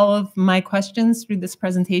all of my questions through this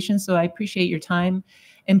presentation. So I appreciate your time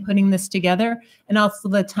in putting this together, and also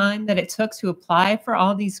the time that it took to apply for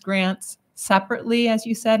all these grants separately, as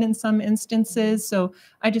you said, in some instances. So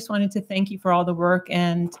I just wanted to thank you for all the work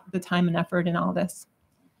and the time and effort in all this.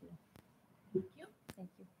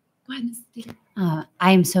 Go ahead, Ms. Peter.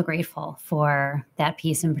 I am so grateful for that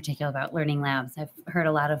piece in particular about learning labs. I've heard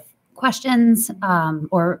a lot of questions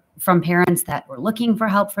or from parents that were looking for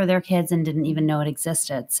help for their kids and didn't even know it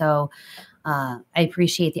existed. So I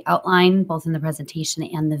appreciate the outline, both in the presentation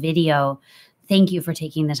and the video. Thank you for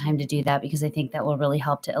taking the time to do that, because I think that will really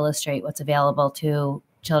help to illustrate what's available to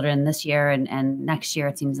children this year and next year,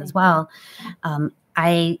 it seems, as well.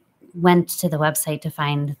 I went to the website to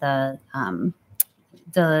find the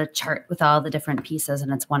chart with all the different pieces,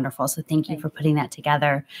 and it's wonderful. So thank you for putting that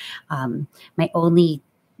together. My only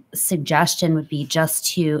suggestion would be just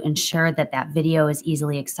to ensure that that video is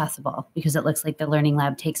easily accessible, because it looks like the Learning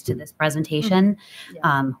Lab takes to this presentation,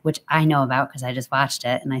 which I know about because I just watched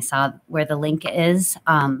it and I saw where the link is.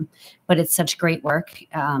 But it's such great work.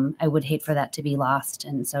 I would hate for that to be lost.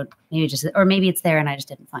 And so maybe maybe it's there and I just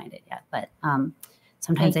didn't find it yet. But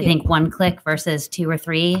sometimes I think one click versus 2 or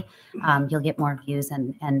 3, you'll get more views,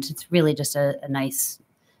 and it's really just a nice.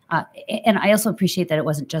 And I also appreciate that it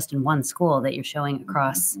wasn't just in one school, that you're showing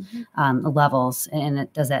across the levels, and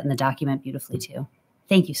it does that in the document beautifully too.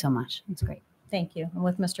 Thank you so much. It's great. Thank you. And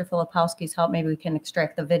with Mr. Filipowski's help, maybe we can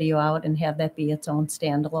extract the video out and have that be its own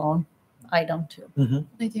standalone item too.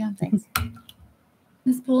 Idea. Thanks.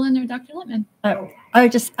 Ms. Poulin or Dr. Lippman? I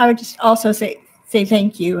would just also say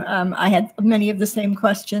thank you. I had many of the same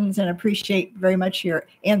questions and appreciate very much your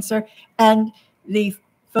answer. And the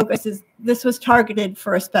focus is this was targeted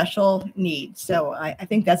for a special need. So I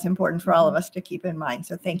think that's important for all of us to keep in mind.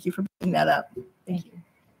 So thank you for bringing that up. Thank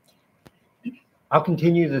you. I'll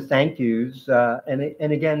continue the thank yous. And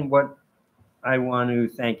again, what I want to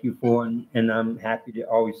thank you for, and I'm happy to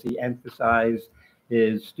always see emphasize,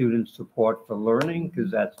 is student support for learning,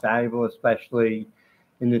 because that's valuable, especially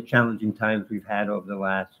in the challenging times we've had over the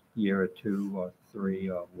last year or 2 or 3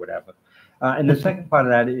 or whatever. And the second part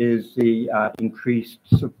of that is the increased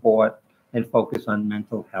support and focus on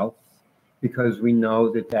mental health, because we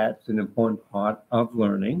know that that's an important part of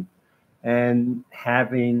learning, and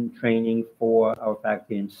having training for our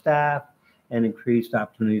faculty and staff and increased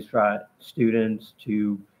opportunities for our students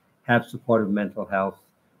to have supportive mental health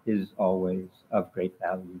is always of great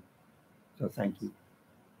value. So thank you.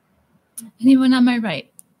 Anyone on my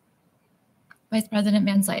right? Vice President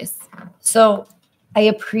Van Cise. So I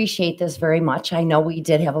appreciate this very much. I know we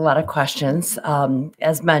did have a lot of questions,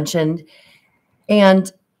 as mentioned.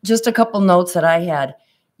 And just a couple notes that I had.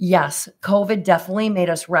 Yes, COVID definitely made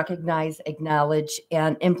us recognize, acknowledge,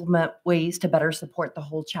 and implement ways to better support the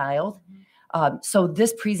whole child. So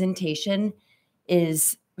this presentation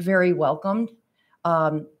is very welcomed.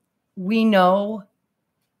 We know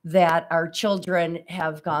that our children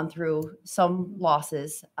have gone through some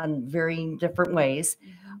losses on very different ways.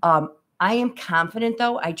 I am confident,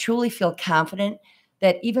 though, I truly feel confident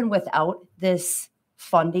that even without this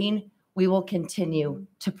funding, we will continue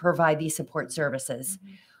to provide these support services.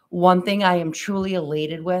 One thing I am truly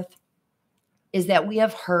elated with is that we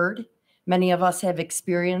have heard, many of us have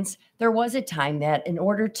experienced, there was a time that in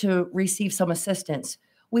order to receive some assistance,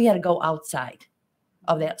 we had to go outside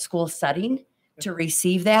of that school setting to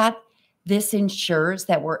receive that. This ensures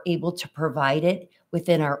that we're able to provide it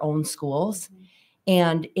within our own schools.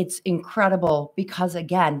 And it's incredible because,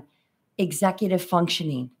 again, executive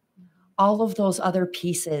functioning, all of those other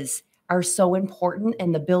pieces are so important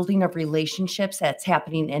in the building of relationships that's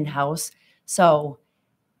happening in-house. So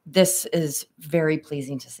this is very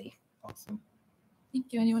pleasing to see. Awesome.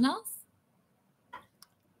 Thank you. Anyone else?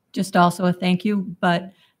 Just also a thank you,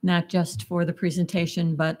 but not just for the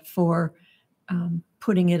presentation, but for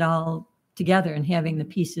putting it all together and having the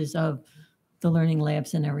pieces of the learning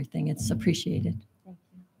labs and everything. It's appreciated.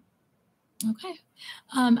 Okay.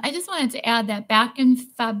 I just wanted to add that back in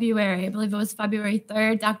February, I believe it was February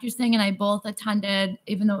 3rd, Dr. Singh and I both attended,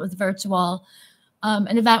 even though it was virtual,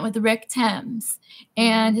 an event with Rick Timms.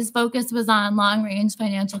 And his focus was on long-range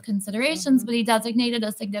financial considerations, but he designated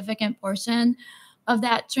a significant portion of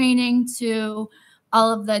that training to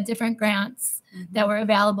all of the different grants that were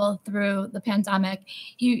available through the pandemic.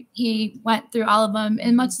 He went through all of them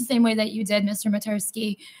in much the same way that you did, Mr.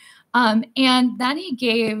 Matursky. And then he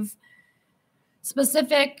gave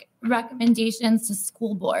specific recommendations to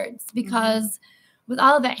school boards because with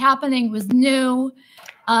all of that happening was new.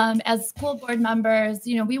 As school board members,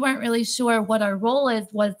 you know, we weren't really sure what our role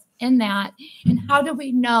was in that, and how do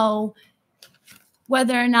we know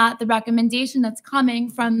whether or not the recommendation that's coming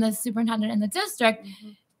from the superintendent and the district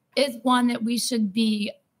is one that we should be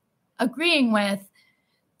agreeing with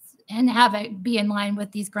and have it be in line with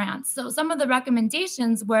these grants. So some of the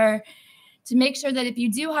recommendations were to make sure that if you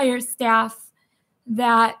do hire staff,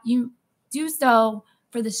 that you do so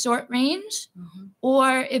for the short range,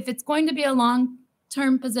 or if it's going to be a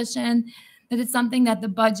long-term position, that it's something that the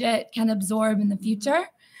budget can absorb in the future.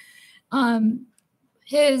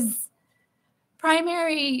 His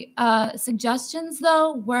primary suggestions,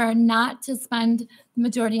 though, were not to spend the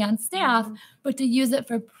majority on staff, but to use it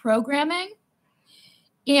for programming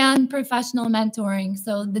and professional mentoring,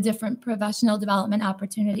 so the different professional development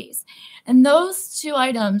opportunities. And those two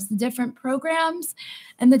items, the different programs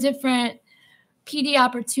and the different PD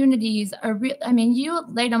opportunities are real. I mean, you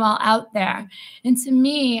laid them all out there. And to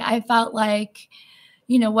me, I felt like,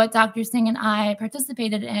 you know, what Dr. Singh and I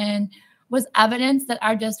participated in was evidence that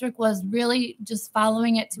our district was really just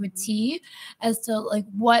following it to a T as to like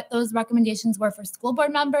what those recommendations were for school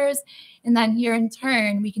board members. And then here in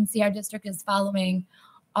turn, we can see our district is following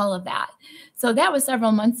all of that. So that was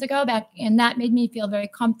several months ago back, and that made me feel very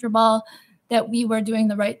comfortable that we were doing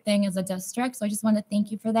the right thing as a district. So I just want to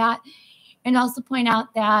thank you for that. And also point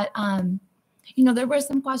out that, you know, there were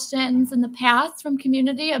some questions in the past from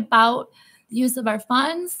community about the use of our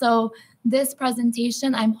funds. So this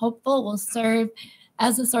presentation, I'm hopeful, will serve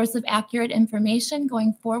as a source of accurate information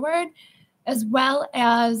going forward, as well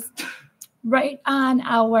as right on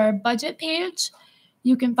our budget page,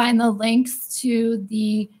 you can find the links to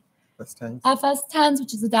the FS10s,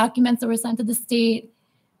 which is the documents that were sent to the state,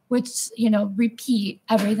 which, you know, repeat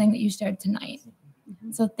everything that you shared tonight.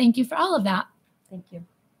 So thank you for all of that. Thank you.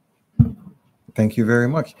 Thank you very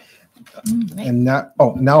much. Right. And now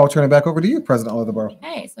I'll turn it back over to you, President Leatherboro.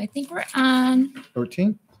 Okay, so I think we're on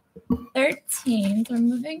 13. 13. So we're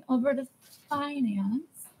moving over to finance.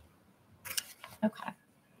 Okay.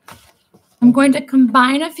 I'm going to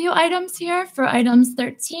combine a few items here for items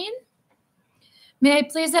 13. May I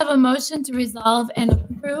please have a motion to resolve and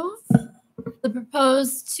approve the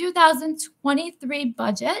proposed 2023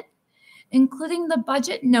 budget, including the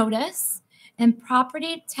budget notice and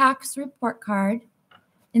property tax report card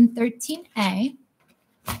in 13A,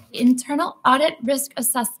 internal audit risk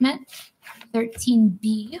assessment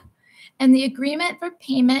 13B, and the agreement for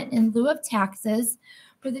payment in lieu of taxes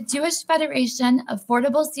for the Jewish Federation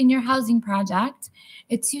Affordable Senior Housing Project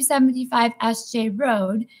at 275 SJ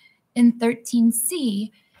Road in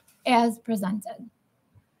 13C as presented.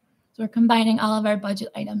 So So we're combining all of our budget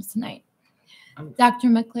items tonight. Dr.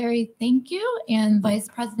 McCleary, thank you. And Vice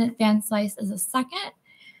President Van Slice is a second.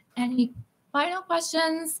 Any final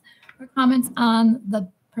questions or comments on the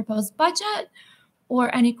proposed budget or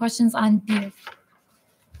any questions on BF?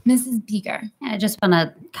 Mrs. Beeger. I just want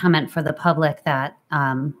to comment for the public that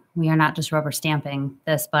we are not just rubber stamping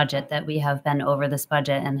this budget, that we have been over this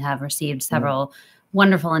budget and have received several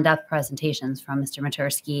wonderful in-depth presentations from Mr.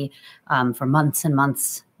 Matursky for months and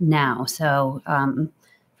months now. So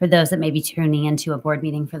for those that may be tuning into a board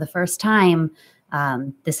meeting for the first time,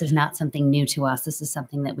 this is not something new to us. This is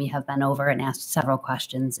something that we have been over and asked several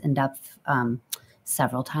questions in depth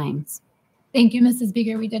several times. Thank you, Mrs.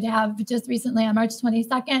 Beeger. We did have just recently on March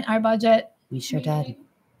 22nd, our budget. We sure did.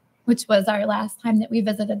 Which was our last time that we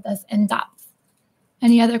visited this in depth.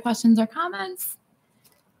 Any other questions or comments?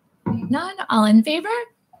 None. All in favor?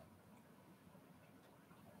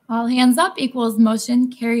 All hands up equals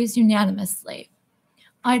motion carries unanimously.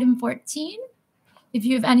 Item 14. If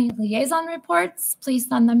you have any liaison reports, please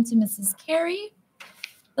send them to Mrs. Carey.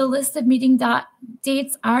 The list of meeting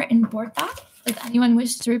dates are in board doc. Does anyone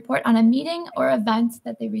wish to report on a meeting or event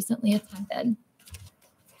that they recently attended?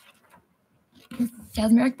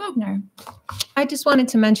 Jasmine Bogner. I just wanted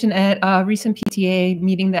to mention at a recent PTA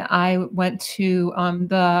meeting that I went to,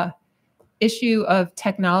 the issue of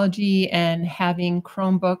technology and having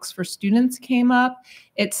Chromebooks for students came up.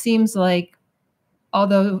 It seems like,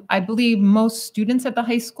 although I believe most students at the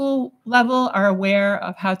high school level are aware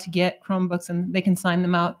of how to get Chromebooks and they can sign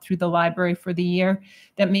them out through the library for the year,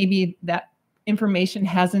 that maybe that information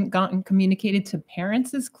hasn't gotten communicated to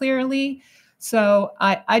parents as clearly. So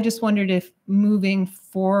I just wondered if moving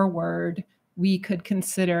forward, we could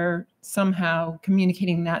consider somehow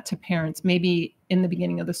communicating that to parents, maybe in the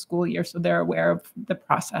beginning of the school year, so they're aware of the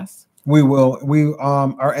process. We will. We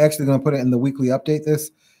are actually going to put it in the weekly update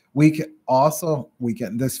this week,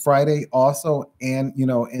 this Friday also, and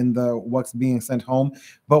in the what's being sent home.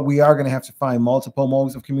 But we are going to have to find multiple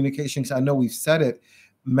modes of communication. So I know we've said it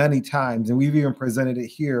many times, and we've even presented it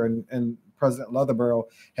here, and President Leatherborough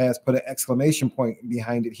has put an exclamation point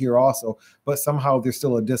behind it here also, but somehow there's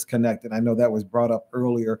still a disconnect. And I know that was brought up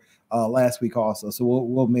earlier last week also. So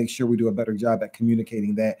we'll make sure we do a better job at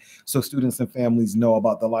communicating that so students and families know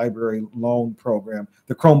about the library loan program,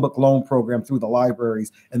 the Chromebook loan program through the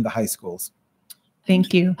libraries and the high schools.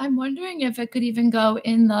 Thank you. I'm wondering if it could even go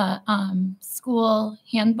in the school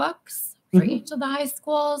handbooks for each of the high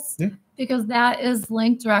schools. Yeah. Because that is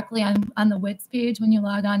linked directly on the WITS page when you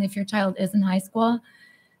log on if your child is in high school.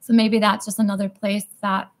 So maybe that's just another place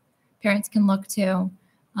that parents can look to.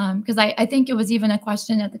 Because I think it was even a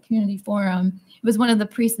question at the community forum. It was one of the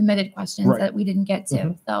pre-submitted questions that we didn't get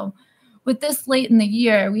to. So with this late in the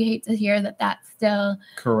year, we hate to hear that that's still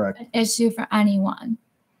an issue for anyone.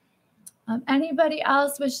 Anybody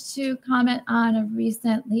else wish to comment on a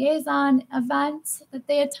recent liaison event that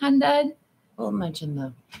they attended? We'll mention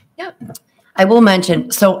them. Yep. I will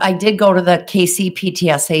mention, so I did go to the KC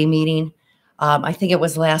PTSA meeting. I think it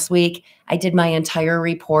was last week. I did my entire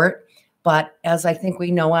report, but as I think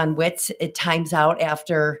we know on WITS, it times out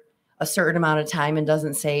after a certain amount of time and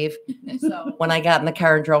doesn't save. So when I got in the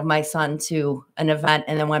car and drove my son to an event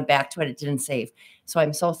and then went back to it, it didn't save. So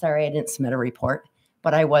I'm so sorry I didn't submit a report,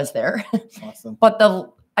 but I was there. Awesome. But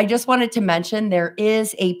I just wanted to mention there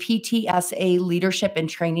is a PTSA leadership and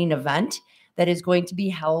training event that is going to be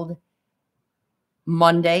held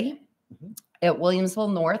Monday at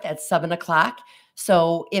Williamsville North at 7 o'clock.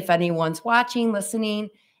 So if anyone's watching, listening,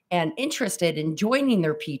 and interested in joining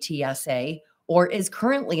their PTSA or is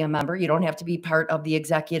currently a member, you don't have to be part of the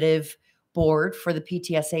executive board for the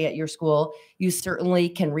PTSA at your school. You certainly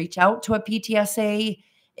can reach out to a PTSA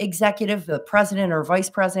executive, the president or vice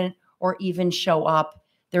president, or even show up.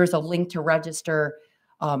 There's a link to register.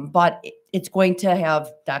 But it's going to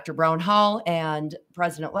have Dr. Brown Hall and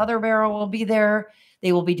President Leatherborough will be there.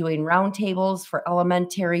 They will be doing roundtables for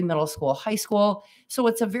elementary, middle school, high school. So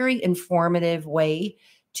it's a very informative way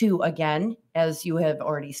to, again, as you have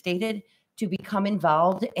already stated, to become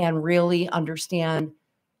involved and really understand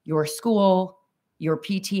your school, your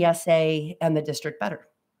PTSA, and the district better.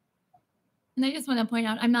 And I just want to point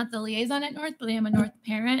out, I'm not the liaison at North, but I am a North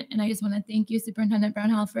parent. And I just want to thank you, Superintendent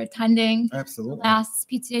Brownhall, for attending the last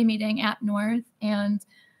PTA meeting at North. And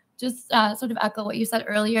just sort of echo what you said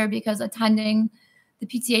earlier, because attending the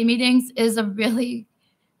PTA meetings is a really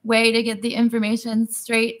way to get the information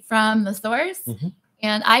straight from the source.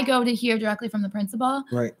 And I go to hear directly from the principal,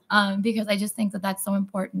 because I just think that that's so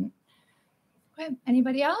important. Okay,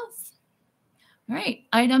 anybody else? All right,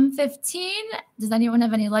 item 15. Does anyone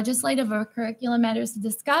have any legislative or curriculum matters to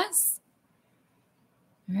discuss?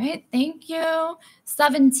 All right, thank you.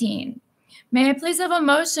 17. May I please have a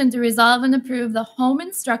motion to resolve and approve the home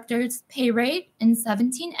instructor's pay rate in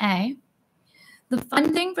 17A, the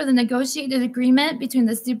funding for the negotiated agreement between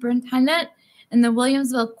the superintendent and the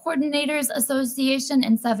Williamsville Coordinators Association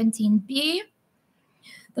in 17B,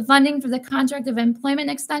 the funding for the contract of employment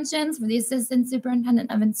extensions for the Assistant Superintendent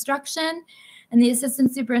of Instruction and the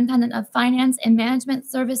Assistant Superintendent of Finance and Management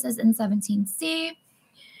Services in 17C,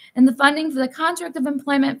 and the funding for the contract of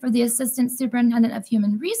employment for the Assistant Superintendent of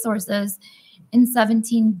Human Resources in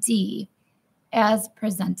 17D as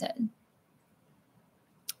presented.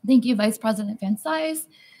 Thank you, Vice President Van Cise.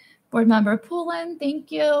 Board Member Poulin,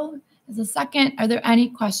 thank you. As a second, are there any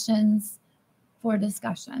questions for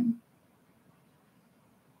discussion?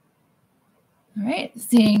 All right,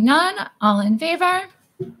 seeing none, all in favor?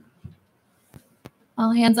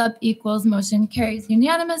 All hands up equals motion carries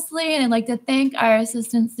unanimously. And I'd like to thank our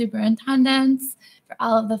assistant superintendents for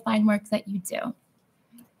all of the fine work that you do. All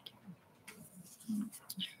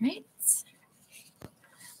right.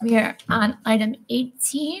 We are on item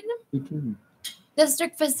 18.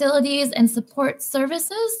 District Facilities and Support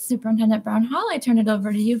Services. Superintendent Brown Hall, I turn it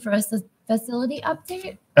over to you for a facility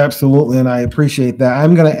update. Absolutely, and I appreciate that.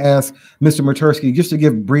 I'm going to ask Mr. Matursky just to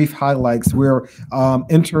give brief highlights. We're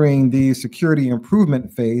entering the security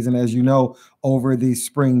improvement phase, and as you know, over the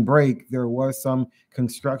spring break, there was some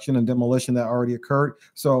construction and demolition that already occurred.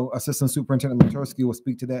 So Assistant Superintendent Matursky will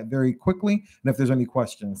speak to that very quickly, and if there's any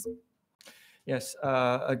questions. Yes,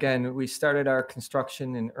 again, we started our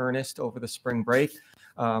construction in earnest over the spring break.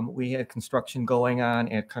 We had construction going on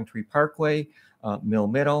at Country Parkway, Mill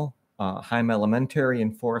Middle, Heim Elementary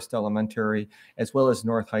and Forest Elementary, as well as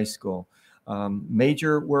North High School.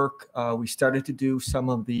 Major work, we started to do some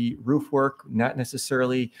of the roof work, not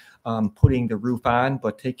necessarily putting the roof on,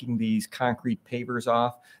 but taking these concrete pavers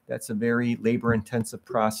off. That's a very labor-intensive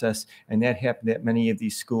process, and that happened at many of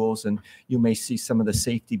these schools, and you may see some of the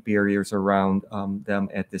safety barriers around them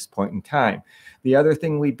at this point in time. The other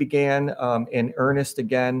thing we began in earnest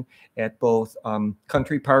again at both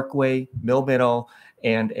Country Parkway, Mill Middle,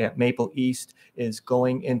 and at Maple East is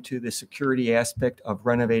going into the security aspect of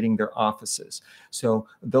renovating their offices. So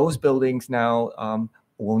those buildings now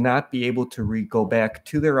will not be able to go back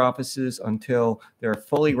to their offices until they're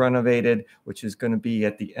fully renovated, which is going to be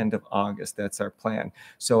at the end of August. That's our plan.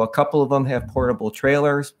 So a couple of them have portable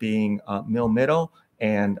trailers, being Mill Middle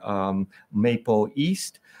and Maple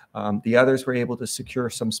East. The others were able to secure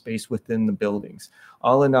some space within the buildings.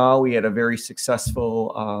 All in all, we had a very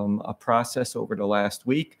successful process over the last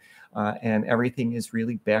week, and everything is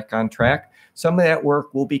really back on track. Some of that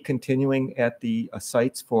work will be continuing at the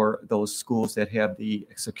sites for those schools that have the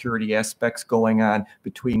security aspects going on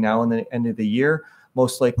between now and the end of the year,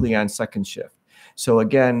 most likely on second shift. So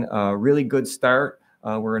again, a really good start.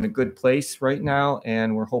 We're in a good place right now,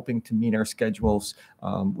 and we're hoping to meet our schedules,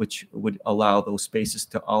 which would allow those spaces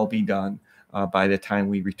to all be done by the time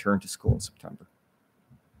we return to school in September.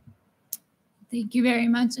 Thank you very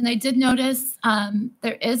much. And I did notice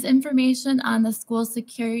there is information on the school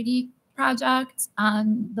security project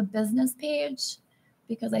on the business page,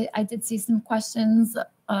 because I did see some questions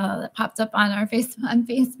that popped up on our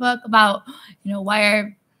Facebook about,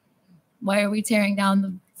 why are we tearing down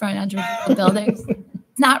the front entrance of the buildings?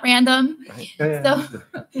 It's not random. So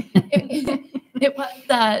it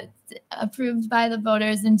was approved by the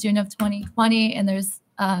voters in June of 2020, and there's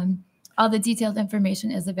all the detailed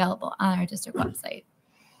information is available on our district website.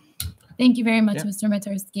 Thank you very much, Mr.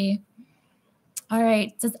 Matursky. All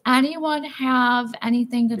right, does anyone have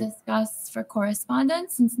anything to discuss for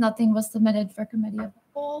correspondence, since nothing was submitted for committee of the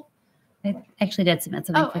whole? I actually did submit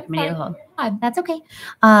something for committee of the whole. That's okay.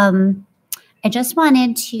 I just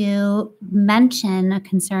wanted to mention a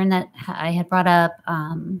concern that I had brought up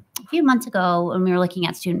a few months ago when we were looking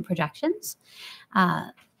at student projections.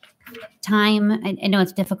 I know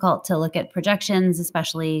it's difficult to look at projections,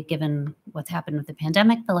 especially given what's happened with the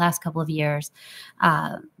pandemic the last couple of years.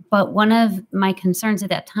 But one of my concerns at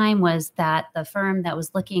that time was that the firm that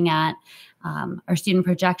was looking at our student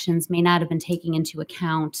projections may not have been taking into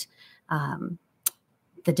account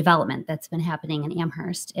the development that's been happening in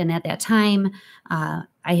Amherst. And at that time, I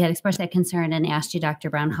had expressed that concern and asked you,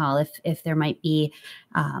 Dr. Brown Hall, if there might be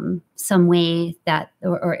some way that,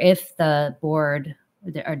 or if the board,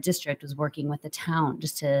 our district was working with the town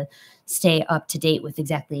just to stay up to date with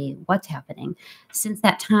exactly what's happening. Since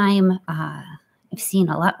that time, I've seen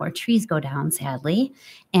a lot more trees go down, sadly.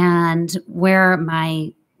 And where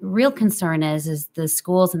my real concern is the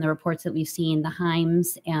schools and the reports that we've seen, the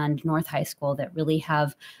Himes and North High School, that really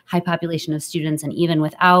have high population of students. And even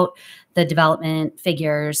without the development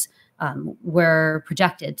figures, we're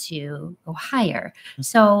projected to go higher.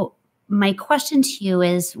 So my question to you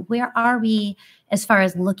is, where are we as far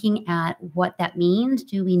as looking at what that means?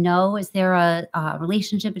 Do we know, is there a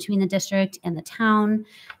relationship between the district and the town?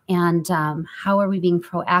 And how are we being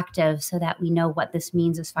proactive so that we know what this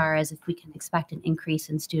means as far as if we can expect an increase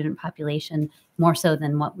in student population more so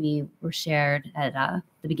than what we were shared at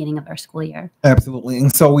the beginning of our school year? Absolutely.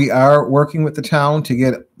 And so we are working with the town to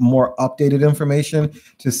get more updated information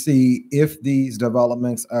to see if these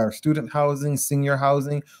developments are student housing, senior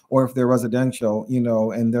housing, or if they're residential, you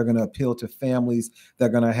know, and they're going to appeal to families that are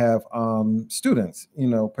going to have students, you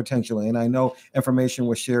know, potentially. And I know information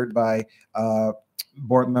was shared by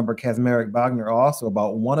Board Member Kazmarek Bogner also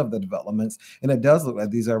about one of the developments, and it does look like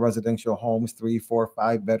these are residential homes, 3, 4,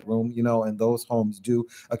 5 bedroom, you know, and those homes do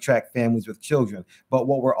attract families with children. But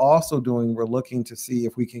what we're also doing, we're looking to see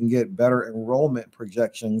if we can get better enrollment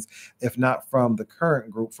projections, if not from the current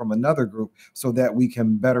group, from another group, so that we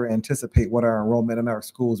can better anticipate what our enrollment in our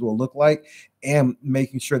schools will look like, and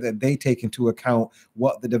making sure that they take into account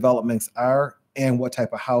what the developments are and what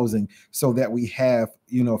type of housing, so that we have,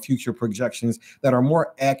 you know, future projections that are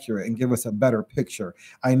more accurate and give us a better picture.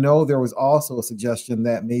 I know there was also a suggestion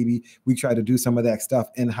that maybe we try to do some of that stuff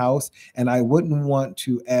in-house, and I wouldn't want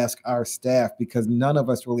to ask our staff, because none of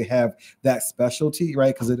us really have that specialty,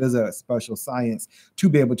 right? Because it is a special science to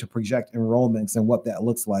be able to project enrollments and what that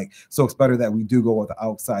looks like. So it's better that we do go with an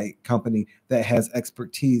outside company that has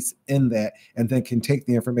expertise in that, and then can take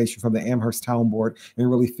the information from the Amherst Town Board and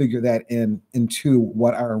really figure that into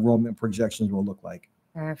what our enrollment projections will look like.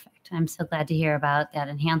 Perfect. I'm so glad to hear about that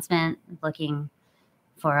enhancement, looking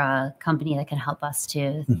for a company that can help us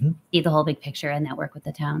to see the whole big picture and network with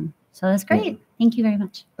the town. So that's great. Thank you very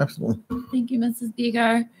much. Absolutely. Thank you, Mrs.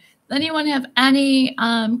 Beeger. Does anyone have any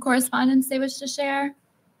correspondence they wish to share?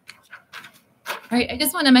 All right, I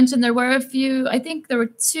just want to mention there were a few, I think there were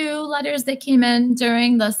 2 letters that came in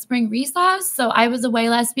during the spring recess. So I was away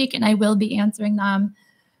last week, and I will be answering them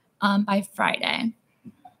by Friday.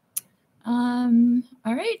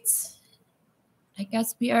 All right. I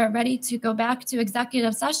guess we are ready to go back to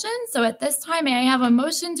executive session. So at this time, may I have a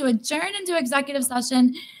motion to adjourn into executive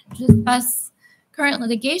session to discuss current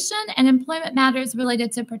litigation and employment matters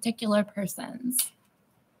related to particular persons?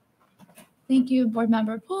 Thank you, Board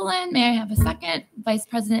Member Poulin. May I have a second? Vice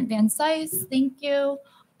President Van Cise. Thank you.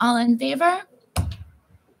 All in favor?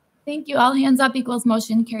 Thank you. All hands up equals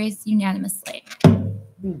motion carries unanimously.